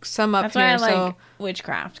quick sum up That's here. why I like So,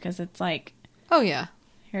 witchcraft, because it's like oh yeah,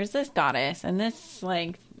 here's this goddess and this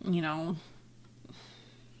like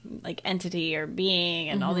like entity or being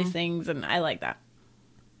and all these things, and I like that.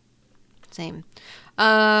 same.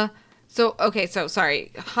 So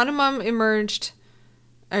sorry. Hanuman emerged,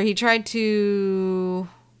 or he tried to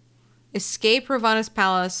escape Ravana's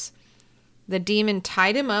palace. The demon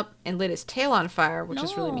tied him up and lit his tail on fire, which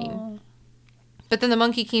is really mean. But then the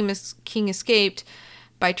monkey king escaped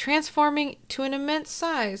by transforming to an immense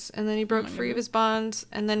size, and then he broke free of his bonds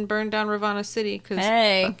and then burned down Ravana city, because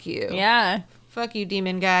fuck you. Yeah. Fuck you,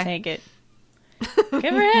 demon guy. Take it.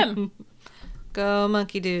 Good for him. Go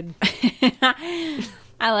monkey dude.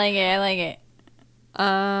 I like it. Do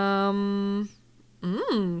you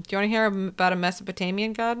want to hear about a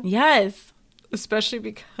Mesopotamian god? Yes. Especially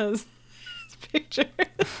because his picture.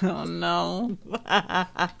 Oh no.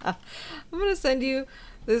 I'm gonna send you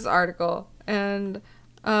this article, and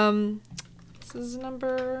this is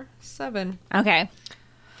number 7. Okay.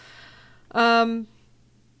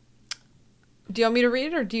 Do you want me to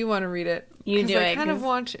read it, or do you want to read it? You do I it. kind of 'cause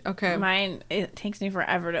want to. Okay. Mine, it takes me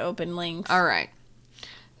forever to open links. All right.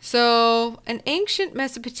 So, an ancient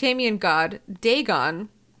Mesopotamian god, Dagon,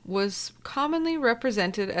 was commonly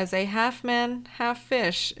represented as a half man, half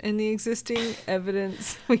fish in the existing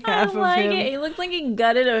evidence we I have like of him. it. He looked like he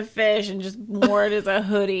gutted a fish and just wore it as a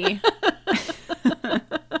hoodie.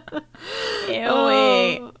 Ew,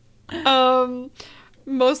 wait.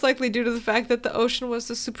 Most likely due to the fact that the ocean was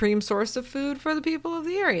the supreme source of food for the people of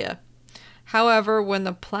the area. However, when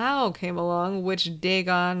the plow came along, which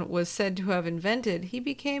Dagon was said to have invented, he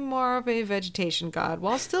became more of a vegetation god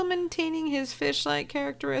while still maintaining his fish-like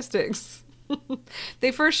characteristics.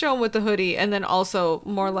 They first show him with the hoodie, and then also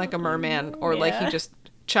more like a merman, or like he just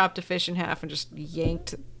chopped a fish in half and just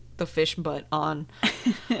yanked the fish butt on.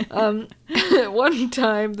 At one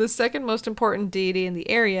time, the second most important deity in the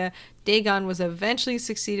area, Dagon was eventually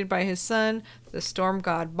succeeded by his son, the storm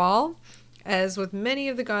god Baal. As with many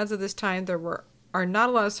of the gods of this time, are not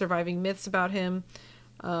a lot of surviving myths about him.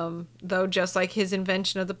 Though just like his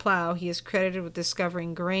invention of the plow, he is credited with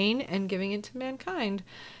discovering grain and giving it to mankind.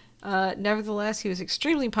 Nevertheless, he was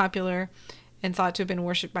extremely popular and thought to have been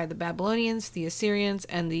worshipped by the Babylonians, the Assyrians,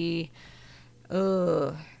 and the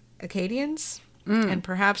Akkadians, and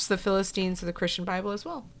perhaps the Philistines of the Christian Bible as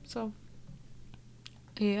well. So,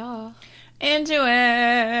 yeah. Into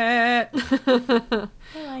it. I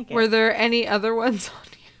like it. Were there any other ones on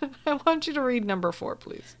you? I want you to read number 4,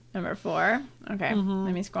 please. Number 4. Okay,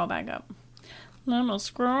 let me scroll back up. Let me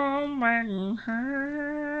scroll back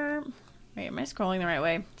up. Wait, am I scrolling the right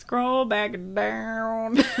way? Scroll back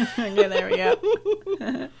down. Okay, there we go.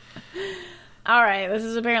 All right, this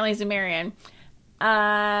is apparently Sumerian.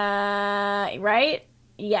 Right?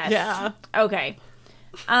 Yes. Yeah. Okay.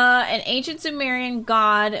 An ancient Sumerian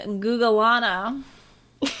god, Gugalana.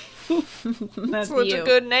 That's Such you. a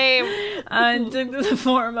good name. Took the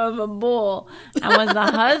form of a bull and was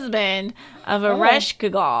the husband of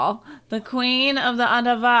Ereshkigal, the queen of the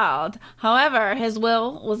Underworld. However, his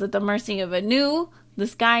will was at the mercy of Anu, the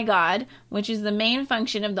sky god, which is the main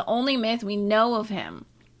function of the only myth we know of him.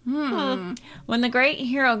 When the great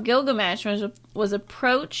hero Gilgamesh was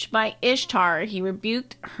approached by Ishtar, he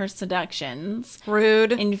rebuked her seductions,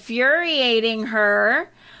 Rude. infuriating her.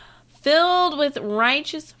 Filled with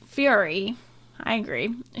righteous fury, I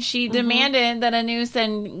agree, she demanded that Anu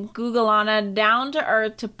send Gugalana down to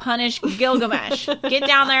earth to punish Gilgamesh. Get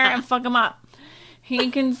down there and fuck him up. He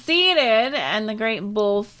conceded, and the great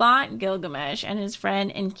bull fought Gilgamesh and his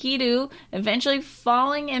friend Enkidu, eventually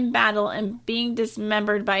falling in battle and being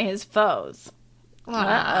dismembered by his foes.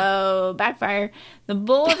 Uh-oh, backfire. The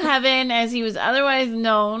bull of heaven, as he was otherwise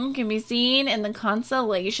known, can be seen in the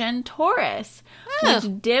constellation Taurus,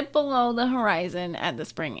 which dipped below the horizon at the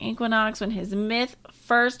spring equinox when his myth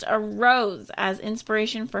first arose as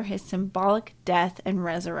inspiration for his symbolic death and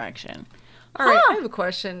resurrection. All right, I have a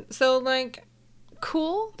question. So, like,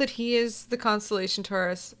 cool that he is the constellation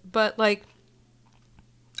Taurus, but, like,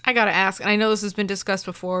 I gotta ask, and I know this has been discussed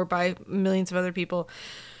before by millions of other people,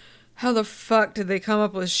 how the fuck did they come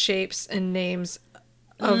up with shapes and names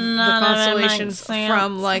of the constellations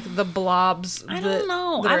from, like, the blobs? I don't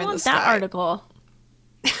know. That are I in want the that sky? article.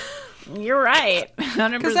 You're right.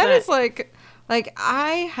 100%. Because that is, like,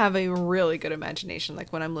 I have a really good imagination,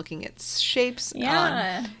 like, when I'm looking at shapes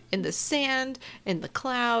in the sand, in the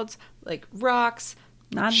clouds, like, rocks.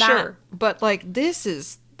 Not sure. that. But, like,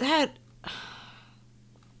 that's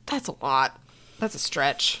a lot. That's a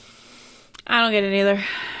stretch. I don't get it either.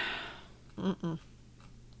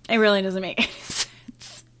 It really doesn't make any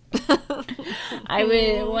sense.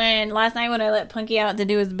 Last night when I let Punky out to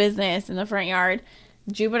do his business in the front yard,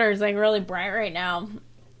 Jupiter's like really bright right now,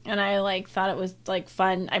 and I like thought it was like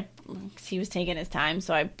fun. He was taking his time,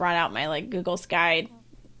 so I brought out my like Google Sky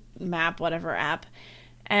map, whatever app,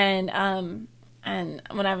 and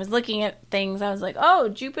when I was looking at things, I was like, oh,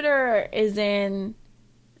 Jupiter is in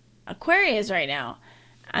Aquarius right now.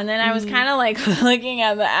 And then I was kind of like looking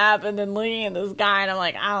at the app and then looking at the sky, and I'm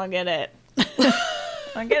like, I don't get it. I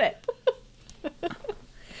don't get it.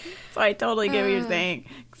 So I totally get what you're saying.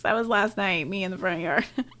 Because that was last night, me in the front yard.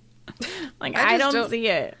 Like, I don't see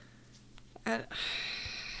it. I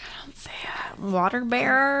don't see it. Water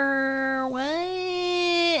bear? What?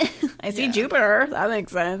 I see Jupiter. That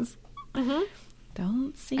makes sense. Mm-hmm.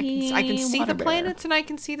 Don't see. I can see the bear. planets and I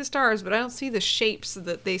can see the stars, but I don't see the shapes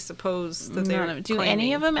that they suppose that they're. Do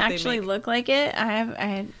any of them actually look like it?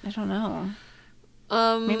 I don't know.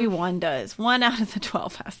 Maybe one does. 1 out of the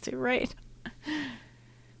 12 has to, right?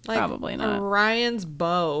 Like probably not. Orion's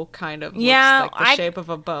bow kind of looks like the shape of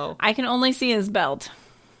a bow. I can only see his belt.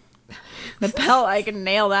 The belt, I can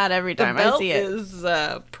nail that every time I see it. The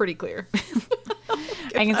belt is pretty clear.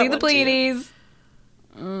 I can see the Pleiades.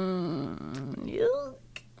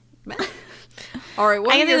 All right,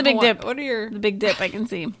 I can see the big dip. What are your the big dip? I can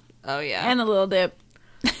see. Oh yeah, and the little dip.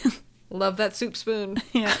 Love that soup spoon.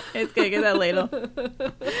 Yeah, it's gonna get that ladle.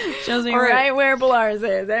 Shows me right where Polaris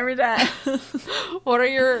is every time. What are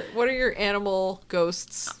your animal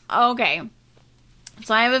ghosts? Okay,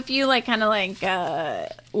 so I have a few like kind of like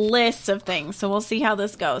lists of things. So we'll see how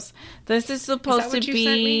this goes. This is supposed to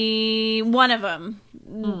be one of them,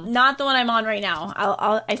 not the one I'm on right now.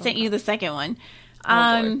 I sent you the second one.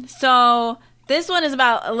 So this one is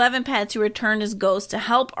about 11 pets who returned as ghosts to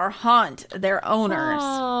help or haunt their owners.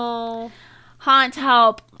 Oh. Haunt,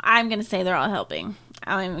 help. I'm going to say they're all helping.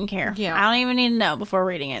 I don't even care. Yeah. I don't even need to know before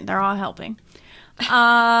reading it. They're all helping.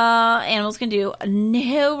 Animals can do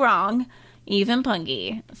no wrong, even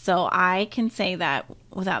Punky. So I can say that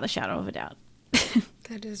without the shadow of a doubt.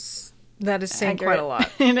 That is That is saying accurate. quite a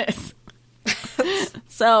lot. It is.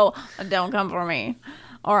 So don't come for me,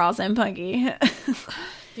 or I'll send Punky.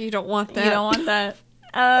 You don't want that. You don't want that.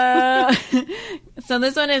 So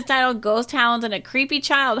this one is titled Ghost Hounds and a Creepy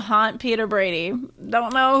Child Haunt Peter Brady.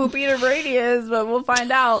 Don't know who Peter Brady is, but we'll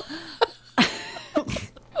find out.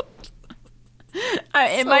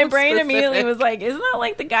 In my brain immediately was like, isn't that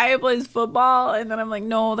like the guy who plays football? And then I'm like,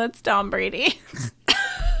 no, that's Tom Brady.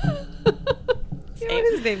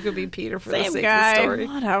 His name could be Peter for the Same sake guy, of the story.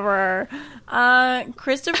 whatever.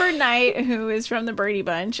 Christopher Knight, who is from the Brady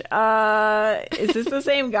Bunch, is this the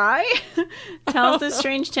same guy? Tells this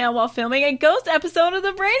strange tale while filming a ghost episode of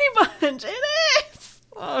the Brady Bunch. It is.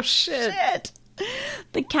 Oh shit.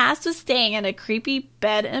 The cast was staying at a creepy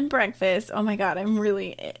bed and breakfast. Oh my god, I'm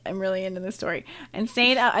really into this story. And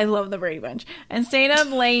stayed up. I love the Brady Bunch. And stayed up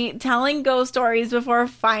late telling ghost stories before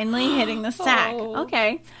finally hitting the sack. Oh.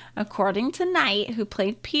 Okay. According to Knight, who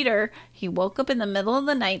played Peter, he woke up in the middle of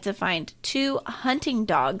the night to find 2 hunting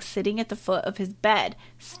dogs sitting at the foot of his bed,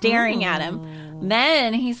 staring at him.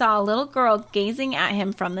 Then he saw a little girl gazing at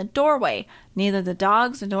him from the doorway. Neither the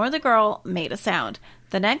dogs nor the girl made a sound.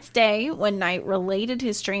 The next day, when Knight related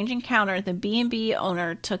his strange encounter, the B&B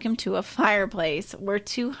owner took him to a fireplace where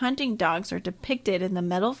 2 hunting dogs are depicted in the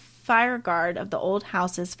metal fire guard of the old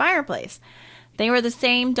house's fireplace. They were the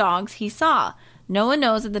same dogs he saw. No one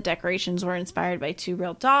knows that the decorations were inspired by 2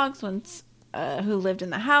 real dogs once who lived in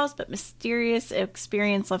the house, but mysterious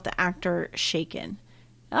experience left the actor shaken.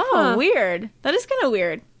 Oh, weird. That is kind of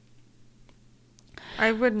weird.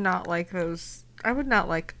 I would not like those. I would not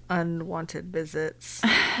like unwanted visits.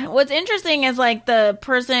 What's interesting is like the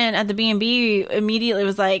person at the B&B immediately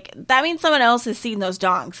was like, that means someone else has seen those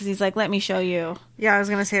dogs. Because he's like, let me show you. Yeah, I was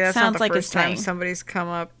going to say that's Sounds not the like first his time thing. somebody's come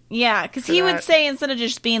up. Yeah, because For he would that. say, instead of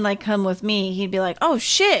just being like, come with me, he'd be like, oh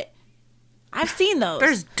shit, I've seen those.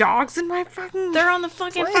 There's dogs in my fucking... They're on the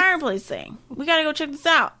fucking place. fireplace thing. We gotta go check this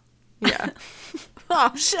out. Yeah.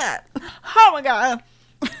 Oh, shit. Oh my god.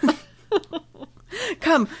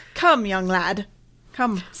 Come, young lad.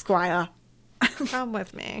 Come, squire. Come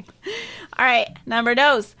with me. All right, number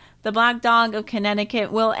 2. The Black Dog of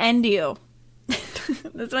Connecticut will end you.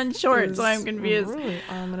 This one's short, so I'm confused. Really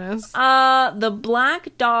ominous. The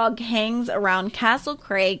Black Dog hangs around Castle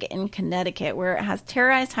Craig in Connecticut, where it has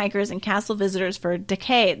terrorized hikers and castle visitors for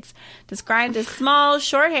decades. Described as small,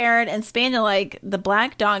 short-haired, and spaniel-like, the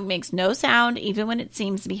Black Dog makes no sound, even when it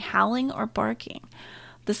seems to be howling or barking.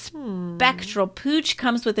 The spectral pooch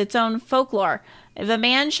comes with its own folklore. If a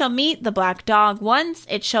man shall meet the Black Dog once,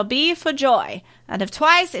 it shall be for joy, and if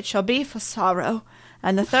twice, it shall be for sorrow,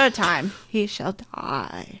 and the 3rd time, he shall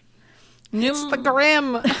die. It's the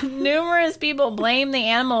Grim. Numerous people blame the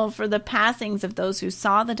animal for the passings of those who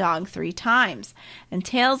saw the dog 3 times, and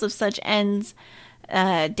tales of such ends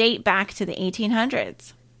date back to the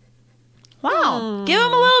 1800s. Wow. Give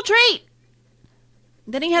him a little treat.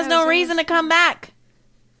 Then he has no reason to come back.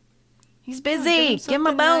 He's busy. Give him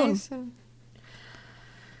a bone. Nice and...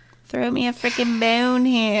 Throw me a freaking bone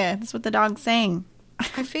here. That's what the dog's saying.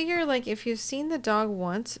 I figure, like, if you've seen the dog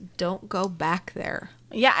once, don't go back there.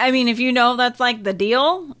 Yeah, I mean, if you know that's like the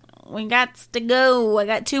deal, we got to go. I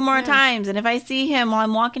got 2 more times. And if I see him while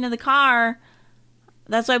I'm walking to the car,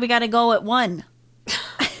 that's why we got to go at 1.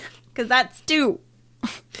 Because that's 2.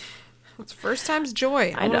 It's first time's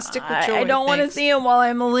joy. I want to stick with joy. I don't want to Thanks. see him while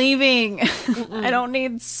I'm leaving. I don't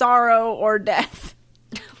need sorrow or death.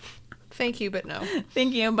 Thank you, but no.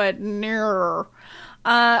 Thank you, but no.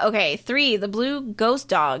 Okay, 3. The Blue Ghost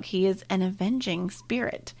Dog. He is an avenging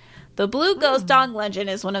spirit. The Blue Ghost Dog legend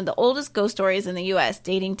is one of the oldest ghost stories in the U.S.,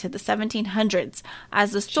 dating to the 1700s.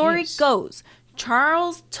 As the story goes,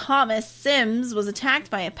 Charles Thomas Sims was attacked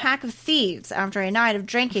by a pack of thieves after a night of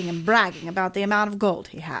drinking and bragging about the amount of gold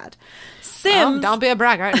he had. Sims... don't be a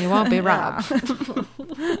braggart and you won't be robbed.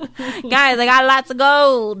 Guys, I got lots of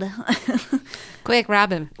gold. Quick,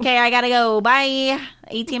 rob him. Okay, I gotta go. Bye.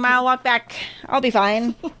 18-mile walk back. I'll be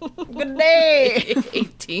fine. Good day.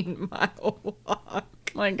 18-mile walk.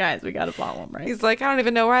 Like, guys, we gotta follow him, right? He's like, I don't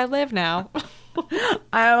even know where I live now.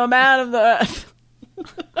 I am a man of the earth.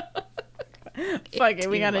 Fuck it,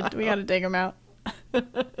 we gotta take him out.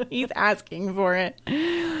 He's asking for it.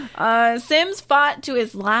 Sims fought to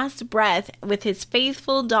his last breath with his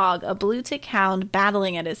faithful dog, a blue tick hound,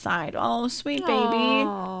 battling at his side. Oh, sweet baby.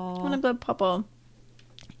 Aww. What a good puppo.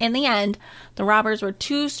 In the end, the robbers were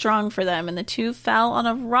too strong for them, and the two fell on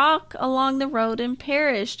a rock along the road and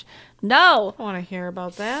perished. No! I want to hear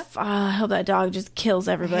about that. I hope that dog just kills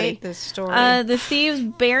everybody. I hate this story. The thieves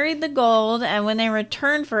buried the gold, and when they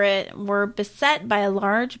returned for it, were beset by a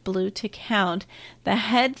large blue tick hound. The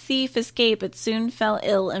head thief escaped, but soon fell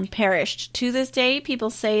ill and perished. To this day, people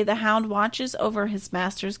say the hound watches over his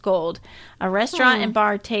master's gold. A restaurant and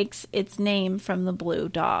bar takes its name from the blue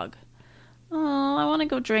dog. Oh, I want to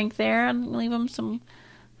go drink there and leave him some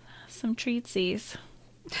treatsies.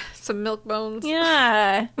 Some milk bones.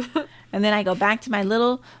 Yeah. And then I go back to my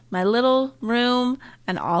little room,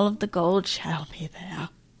 and all of the gold shall be there.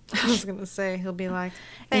 I was gonna say he'll be like,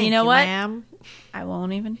 and you know what? Ma'am. I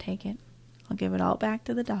won't even take it. I'll give it all back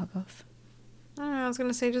to the doggos. I was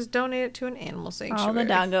gonna say just donate it to an animal sanctuary. All the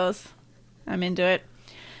doggos. I'm into it.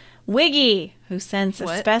 Wiggy, who sends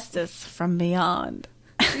asbestos from beyond.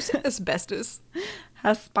 You said asbestos.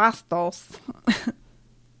 Asbestos.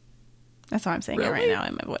 That's how I'm saying it right Really? now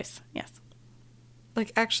in my voice. Yes.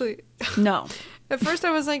 Like, actually, No. at first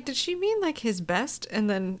I was like, did she mean like his best? And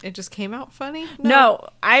then it just came out funny. No,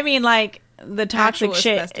 I mean like the toxic Actual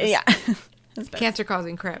shit. asbestos. Yeah. Asbestos. Cancer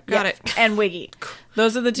causing crap. Got Yes. And Wiggy.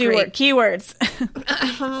 Those are the two Great. keywords.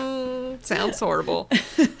 it. Sounds horrible.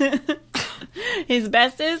 His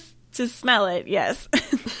best is to smell it. Yes.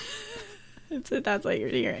 That's what you're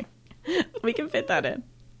hearing. We can fit that in.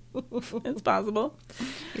 It's possible.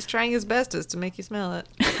 He's trying his bestest to make you smell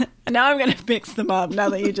it. Now I'm going to mix them up now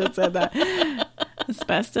that you just said that.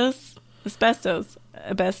 Asbestos.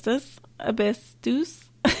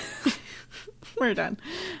 We're done.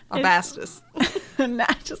 Asbestos. Nah,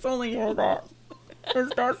 just only hear that.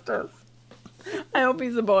 Asbestos. I hope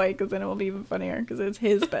he's a boy, because then it will be even funnier, because it's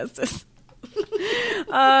his bestest.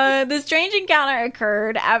 The strange encounter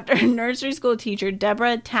occurred after nursery school teacher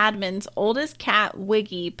Deborah Tadman's oldest cat,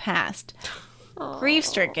 Wiggy, passed.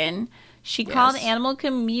 Grief-stricken, she called animal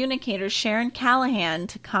communicator Sharon Callahan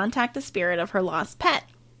to contact the spirit of her lost pet.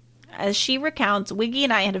 As she recounts, Wiggy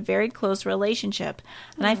and I had a very close relationship,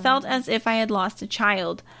 and I felt as if I had lost a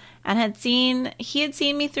child, and he had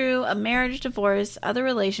seen me through a marriage, divorce, other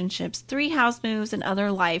relationships, 3 house moves, and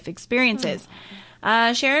other life experiences.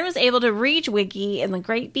 Sharon was able to reach Wiggy in the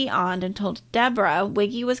great beyond and told Deborah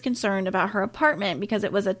Wiggy was concerned about her apartment because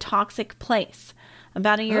it was a toxic place.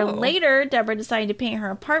 About a year later, Deborah decided to paint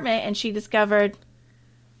her apartment, and she discovered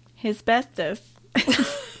asbestos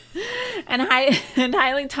and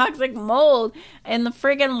highly toxic mold in the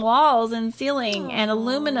friggin' walls and ceiling and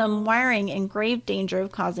aluminum wiring in grave danger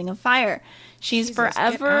of causing a fire. She's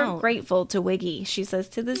forever grateful to Wiggy. She says,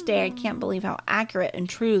 to this day, I can't believe how accurate and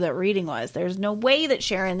true that reading was. There's no way that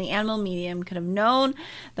Sharon, the animal medium, could have known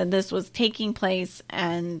that this was taking place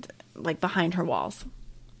and, like, behind her walls.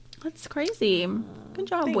 That's crazy. Good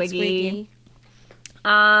job, Thanks, Wiggy.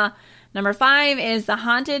 Number 5 is the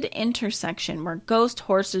haunted intersection where ghost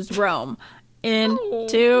horses roam.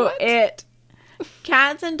 Into it.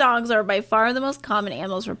 Cats and dogs are by far the most common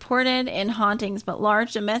animals reported in hauntings, but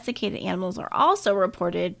large domesticated animals are also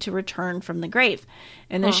reported to return from the grave.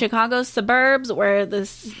 In the Chicago suburbs, where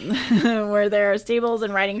there are stables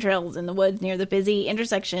and riding trails in the woods near the busy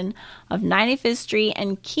intersection of 95th Street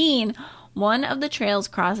and Keene, one of the trails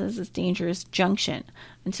crosses this dangerous junction.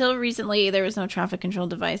 Until recently, there was no traffic control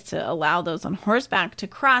device to allow those on horseback to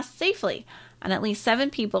cross safely, and at least 7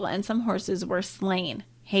 people and some horses were slain.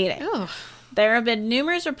 Hate it. Ugh. There have been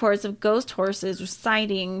numerous reports of ghost horses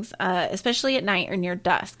sightings, especially at night or near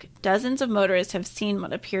dusk. Dozens of motorists have seen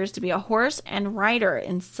what appears to be a horse and rider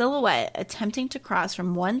in silhouette attempting to cross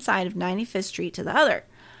from one side of 95th Street to the other.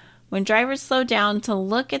 When drivers slow down to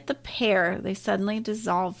look at the pair, they suddenly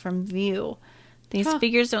dissolve from view. These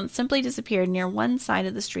figures don't simply disappear near one side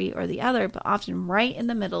of the street or the other, but often right in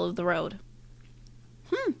the middle of the road.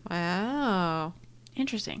 Wow.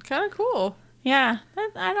 Interesting. Kind of cool. Yeah,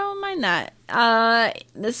 I don't mind that.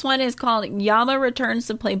 This one is called Yaba Returns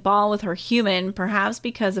to Play Ball with Her Human, perhaps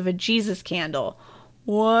because of a Jesus candle.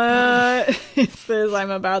 What is this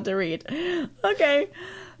I'm about to read? Okay.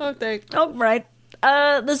 Okay. Oh, right.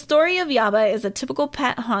 The story of Yaba is a typical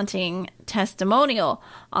pet haunting testimonial.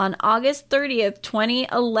 On August 30th,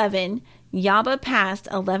 2011, Yaba passed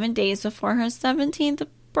 11 days before her 17th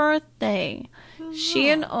birthday. She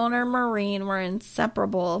and owner Maureen were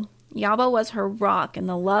inseparable. Yaba was her rock and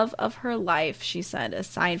the love of her life, she said,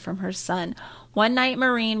 aside from her son. One night,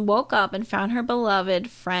 Maureen woke up and found her beloved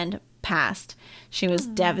friend passed. She was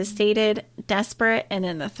devastated, desperate, and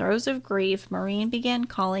in the throes of grief, Maureen began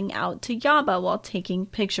calling out to Yaba while taking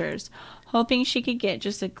pictures, hoping she could get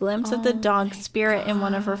just a glimpse of the dog spirit in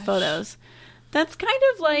one of her photos. That's kind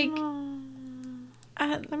of like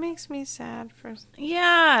That makes me sad for.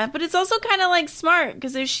 Yeah, but it's also kind of like smart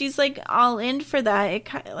because if she's like all in for that,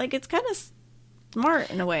 it's kind of smart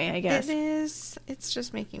in a way, I guess. It is. It's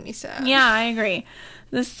just making me sad. Yeah, I agree.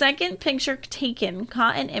 The second picture taken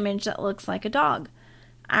caught an image that looks like a dog.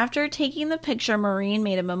 After taking the picture, Maureen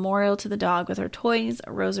made a memorial to the dog with her toys,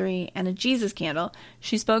 a rosary, and a Jesus candle.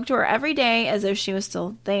 She spoke to her every day as if she was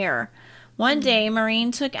still there. One day,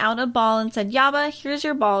 Maureen took out a ball and said, "Yaba, here's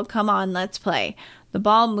your ball. Come on, let's play." The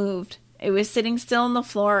ball moved. It was sitting still on the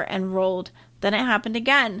floor and rolled. Then it happened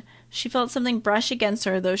again. She felt something brush against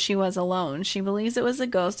her, though she was alone. She believes it was the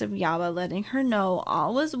ghost of Yaba letting her know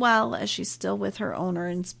all was well as she's still with her owner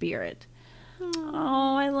in spirit.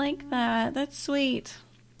 Oh, I like that. That's sweet.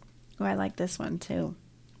 Oh, I like this one, too.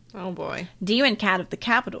 Oh, boy. Demon Cat of the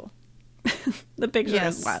Capitol. The picture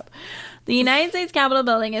is wild. The United States Capitol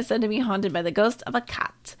building is said to be haunted by the ghost of a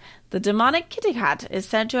cat. The demonic kitty cat is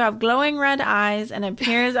said to have glowing red eyes and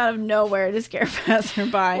appears out of nowhere to scare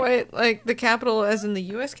passerby. Wait, like the Capitol as in the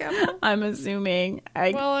U.S. Capitol? I'm assuming.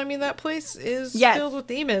 Well, I mean, that place is filled with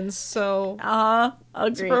demons, so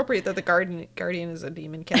it's appropriate that the guardian is a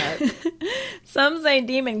demon cat. Some say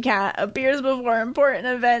demon cat appears before important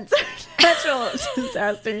events or natural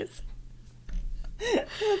disasters.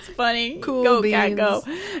 That's funny. Cool Go, beans. cat, go.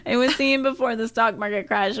 It was seen before the stock market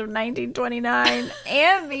crash of 1929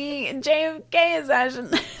 and the JFK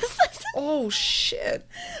assassination. Oh, shit.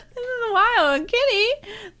 This is wild. Kitty.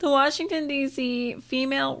 The Washington, D.C.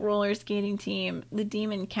 female roller skating team, the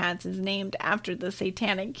Demon Cats, is named after the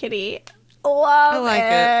satanic kitty. Love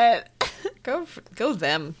I like it. Go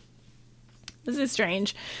them. This is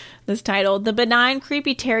strange. This title, The Benign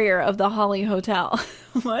Creepy Terrier of the Holly Hotel.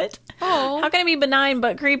 What? Oh. How can it be benign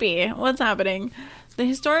but creepy? What's happening? The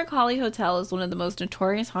historic Holly Hotel is one of the most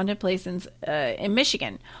notorious haunted places in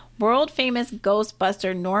Michigan. World-famous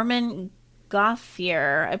Ghostbuster Norman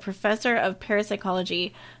Gothier, a professor of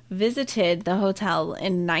parapsychology, visited the hotel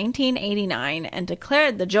in 1989 and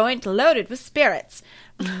declared the joint loaded with spirits.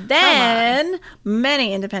 Then,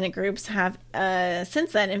 many independent groups have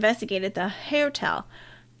since then investigated the hotel.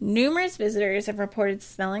 Numerous visitors have reported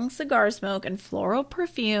smelling cigar smoke and floral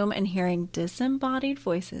perfume and hearing disembodied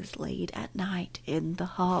voices late at night in the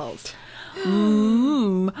halls.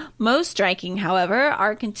 Most striking, however,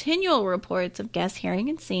 are continual reports of guests hearing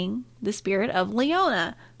and seeing the spirit of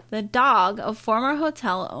Leona, the dog of former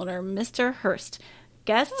hotel owner Mr. Hurst.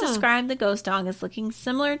 Guests describe the ghost dog as looking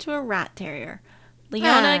similar to a rat terrier.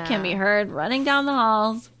 Leona can be heard running down the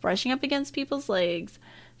halls, brushing up against people's legs.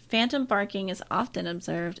 Phantom barking is often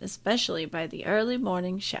observed, especially by the early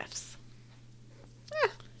morning chefs.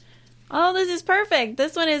 Oh, this is perfect.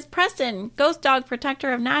 This one is Preston, ghost dog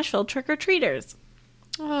protector of Nashville trick-or-treaters.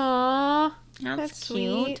 Aww. That's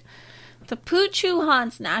cute. Sweet. The Pooch who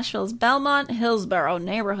haunts Nashville's Belmont-Hillsborough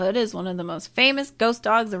neighborhood is one of the most famous ghost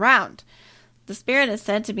dogs around. The spirit is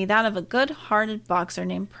said to be that of a good-hearted boxer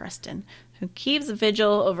named Preston, who keeps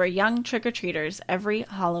vigil over young trick-or-treaters every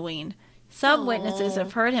Halloween. Some witnesses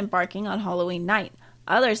have heard him barking on Halloween night.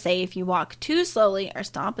 Others say if you walk too slowly or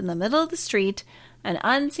stop in the middle of the street, an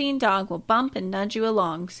unseen dog will bump and nudge you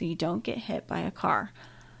along so you don't get hit by a car.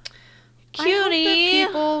 Cutie! I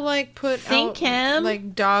hope that people put Thank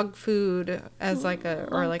him. dog food as a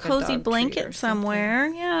cozy a dog blanket somewhere.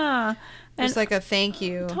 Yeah, just a thank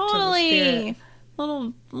you. Totally.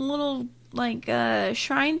 Little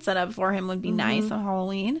shrine set up for him would be nice on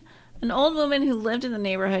Halloween. An old woman who lived in the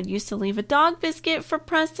neighborhood used to leave a dog biscuit for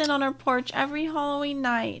Preston on her porch every Halloween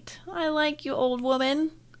night. I like you, old woman.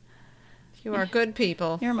 You are good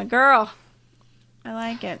people. You're my girl. I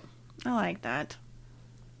like it. I like that.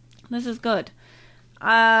 This is good.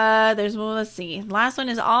 Let's see. Last one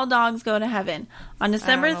is All Dogs Go to Heaven. On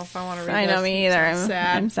December... I don't know if I want to read I know, me either.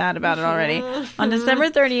 I'm sad about it already. On December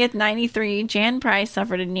 30th, 93, Jan Price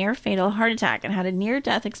suffered a near-fatal heart attack and had a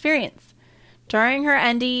near-death experience. During her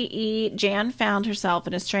NDE, Jan found herself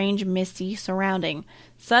in a strange, misty surrounding.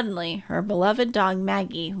 Suddenly, her beloved dog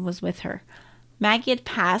Maggie was with her. Maggie had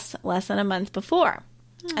passed less than a month before.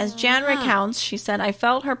 As Jan recounts, she said, "I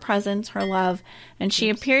felt her presence, her love, and she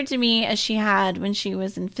appeared to me as she had when she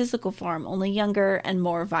was in physical form, only younger and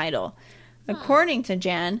more vital." According to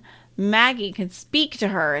Jan, Maggie could speak to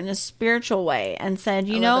her in a spiritual way and said,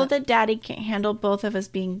 "You know that Daddy can't handle both of us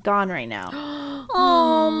being gone right now."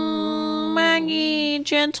 Oh, Maggie.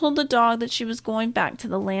 Jan told the dog that she was going back to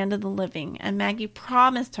the land of the living, and Maggie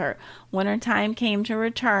promised her when her time came to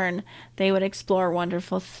return, they would explore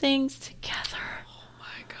wonderful things together.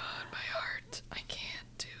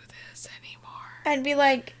 I'd be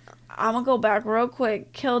like, I'm gonna go back real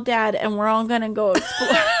quick, kill Dad, and we're all gonna go explore.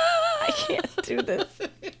 I can't do this.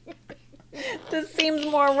 This seems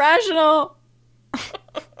more rational.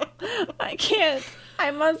 I can't.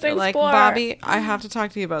 I must explore. Like, Bobby, I have to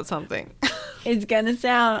talk to you about something. It's gonna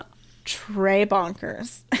sound Trey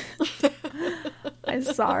bonkers. I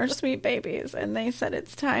saw our sweet babies, and they said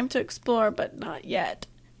it's time to explore, but not yet,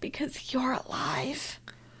 because you're alive.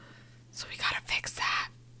 So we gotta fix that.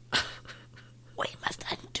 We must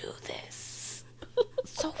undo this,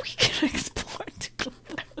 so we can explore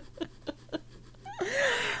together.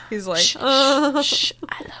 He's like, shh, shh,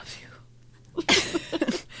 I love you.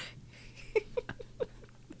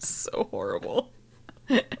 So horrible.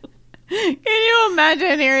 Can you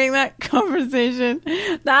imagine hearing that conversation?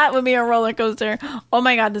 That would be a roller coaster. Oh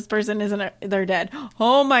my god, this person isn't. They're dead.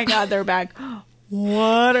 Oh my god, they're back.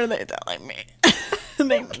 What are they telling me?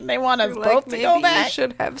 they want us both to go back. You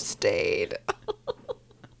should have stayed.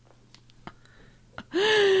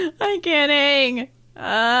 I can't hang.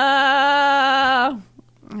 Oh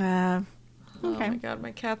Okay. my god,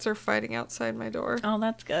 my cats are fighting outside my door. Oh,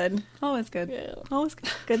 that's good. Always good. Yeah. Always good.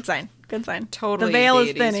 Good sign. Good sign. Totally The veil is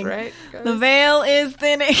deities, thinning. right, guys? The veil is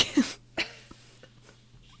thinning.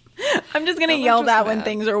 I'm just gonna No, yell just that when mad.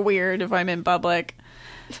 things are weird if I'm in public.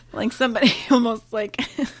 Like somebody almost like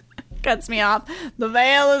cuts me off. The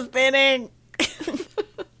veil is thinning.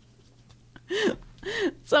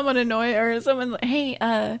 Someone annoy or someone like,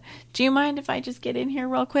 hey, do you mind if I just get in here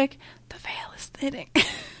real quick? The veil is thinning.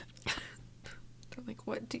 They're like,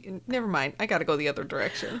 what do you... Never mind. I gotta go the other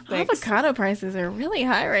direction. Thanks. Avocado prices are really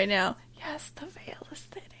high right now. Yes, the veil is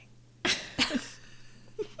thinning.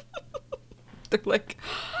 They're like,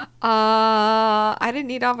 I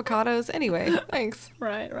didn't eat avocados anyway. Thanks.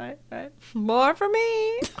 Right. More for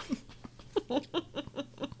me.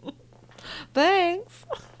 Thanks.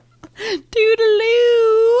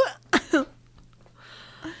 Toodaloo.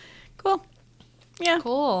 Cool. Yeah.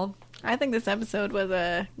 Cool. I think this episode was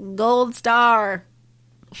a gold star.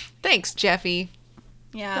 Thanks, Jeffy.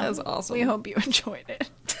 Yeah. That was awesome. We hope you enjoyed it.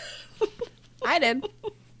 I did.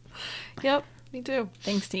 Yep, me too.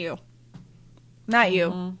 Thanks to you. Not you.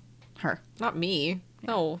 Mhm. Her. Not me.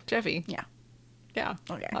 No, Jeffy. Yeah. Yeah.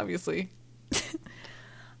 Okay. Obviously.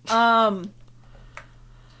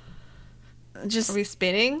 Just Are we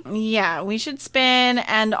spinning? yeah, we should spin,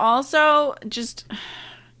 and also just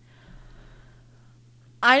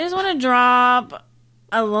I just want to drop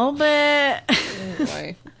a little bit.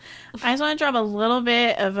 Why? I just want to drop a little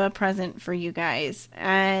bit of a present for you guys.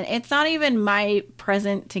 And it's not even my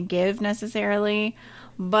present to give necessarily,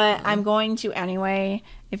 but I'm going to anyway.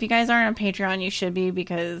 If you guys aren't on Patreon, you should be,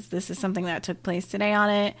 because this is something that took place today on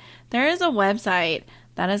it. There is a website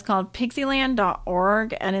that is called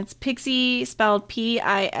pixieland.org, and it's Pixie spelled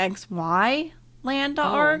Pixy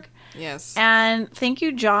land.org. Yes. And thank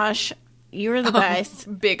you, Josh. You're the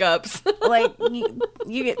best. Big ups. Like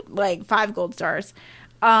you get like 5 gold stars.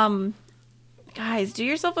 Guys, do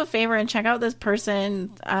yourself a favor and check out this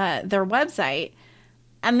person, their website.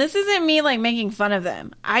 And this isn't me like making fun of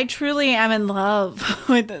them. I truly am in love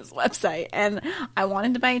with this website, and I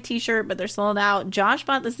wanted to buy a t-shirt, but they're sold out. Josh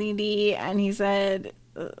bought the CD, and he said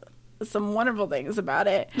some wonderful things about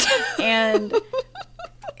it. And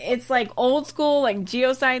it's like old school, like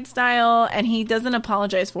Geocide style, and he doesn't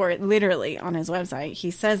apologize for it literally on his website.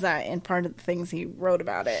 He says that in part of the things he wrote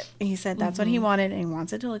about it. He said that's what he wanted, and he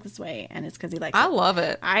wants it to look this way, and it's because he likes I it. love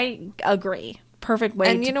it. I agree. Perfect way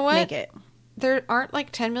And to you know what? make it. There aren't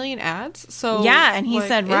like 10 million ads, so Yeah, and he like,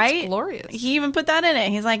 said, it's right? glorious. He even put that in it.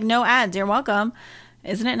 He's like, no ads, you're welcome.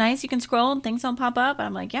 Isn't it nice? You can scroll and things don't pop up. And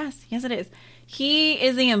I'm like, yes, it is. He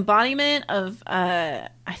is the embodiment of, I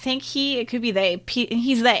think it could be they.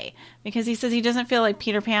 He's they, because he says he doesn't feel like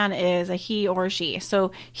Peter Pan is a he or a she.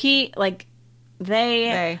 So he, like,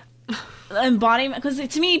 they. Embodiment, because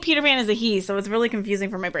to me, Peter Pan is a he, so it's really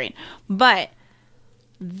confusing for my brain. But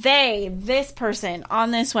this person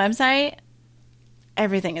on this website,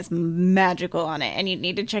 everything is magical on it, and you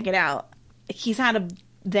need to check it out.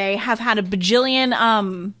 They have had a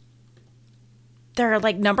bajillion, their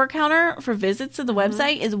like number counter for visits to the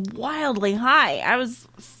website is wildly high. I was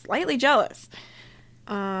slightly jealous.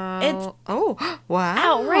 It's wow,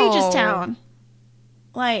 outrageous town.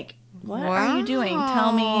 Like, what are you doing?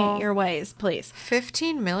 Tell me your ways, please.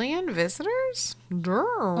 15 million visitors?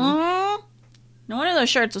 Damn. No wonder those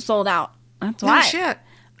shirts are sold out. That's No why. shit.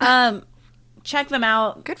 Check them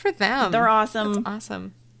out. Good for them. They're awesome. That's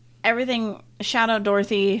awesome. Everything. Shout out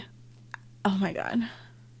Dorothy. Oh my god,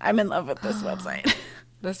 I'm in love with this website.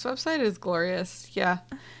 This website is glorious. Yeah.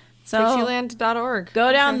 So Pixieland.org.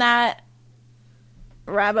 go down that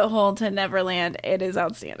rabbit hole to Neverland. It is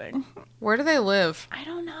outstanding. Where do they live? I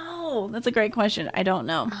don't know. That's a great question. I don't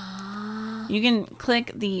know. You can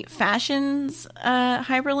click the fashions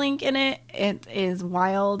hyperlink in it. It is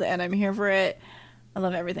wild, and I'm here for it. I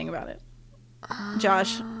love everything about it.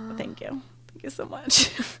 Josh, thank you. Thank you so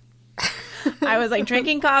much. I was like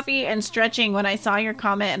drinking coffee and stretching when I saw your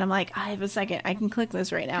comment, and I'm like, I have a second. I can click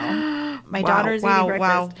this right now. My daughter's eating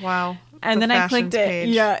breakfast. Wow. And The then I clicked it. fashions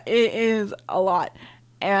page. Yeah, it is a lot.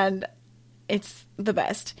 And it's the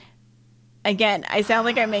best. Again, I sound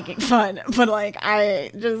like I'm making fun, but like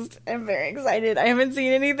I just am very excited. I haven't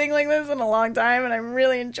seen anything like this in a long time, and I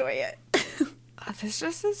really enjoy it. This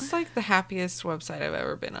just is like the happiest website I've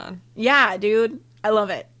ever been on. Yeah, dude. I love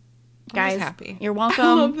it. I'm Guys, just happy. You're I love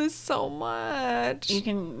welcome. this so much. You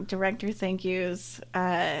can direct your thank yous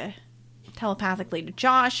telepathically to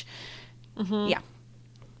Josh. Yeah.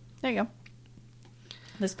 There you go.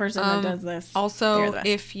 This person that does this. they're Also, the best.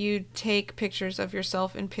 if you take pictures of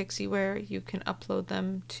yourself in Pixieware, you can upload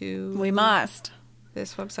them to we must.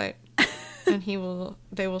 this website, and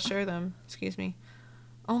they will share them. Excuse me.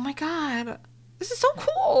 Oh my god, this is so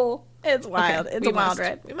cool! It's wild. Okay, it's we a wild must.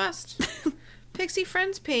 ride. We must. Pixie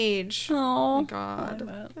Friends page. Oh, Oh my god, I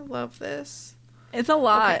love I love this. It's a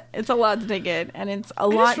lot. Okay. It's a lot to take in, and it's a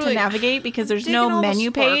just lot really- to navigate because there's digging all no the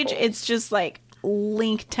menu page. sparkles. It's just like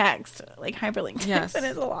link text, like hyperlink text, Yes. and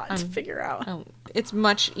it's a lot to figure out. It's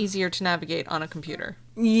much easier to navigate on a computer.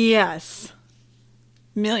 Yes,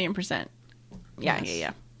 1,000,000%. Yeah, Yes.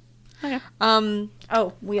 yeah. Okay. Um,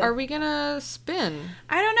 Oh, wheel. are we gonna spin?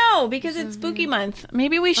 I don't know because it's spooky month.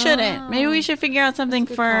 Maybe we shouldn't. Maybe we should figure out something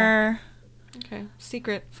good for Okay,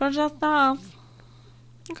 secret. just us.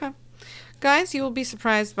 Okay, guys, you will be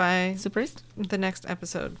surprised by Supers. the next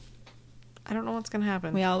episode. I don't know what's gonna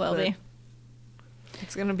happen. We all will but be.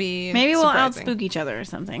 It's gonna be Maybe we'll surprising. outspook each other or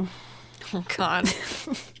something. Oh God,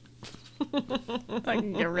 I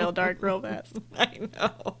can get real dark real fast. I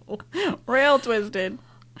know. Real twisted.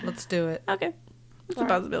 Let's do it. Okay. It's a All right.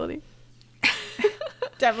 possibility.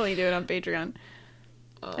 Definitely do it on Patreon.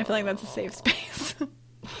 I feel like that's a safe space.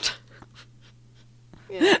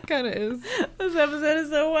 Yeah, it kind of is. This episode is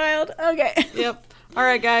so wild. Okay. Yep. All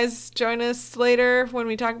right, guys, join us later when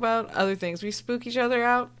we talk about other things. We spook each other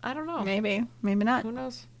out. I don't know. Maybe. Maybe not. Who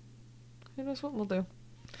knows? Who knows what we'll do?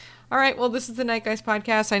 All right. Well, this is the Night Guys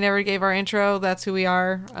podcast. I never gave our intro. That's who we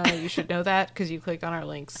are. You should know that because you clicked on our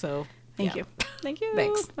links. So Thank yeah. you. Thank you.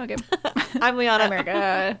 Thanks. Okay. I'm Liana.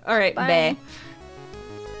 America. All right. Bye. Bye.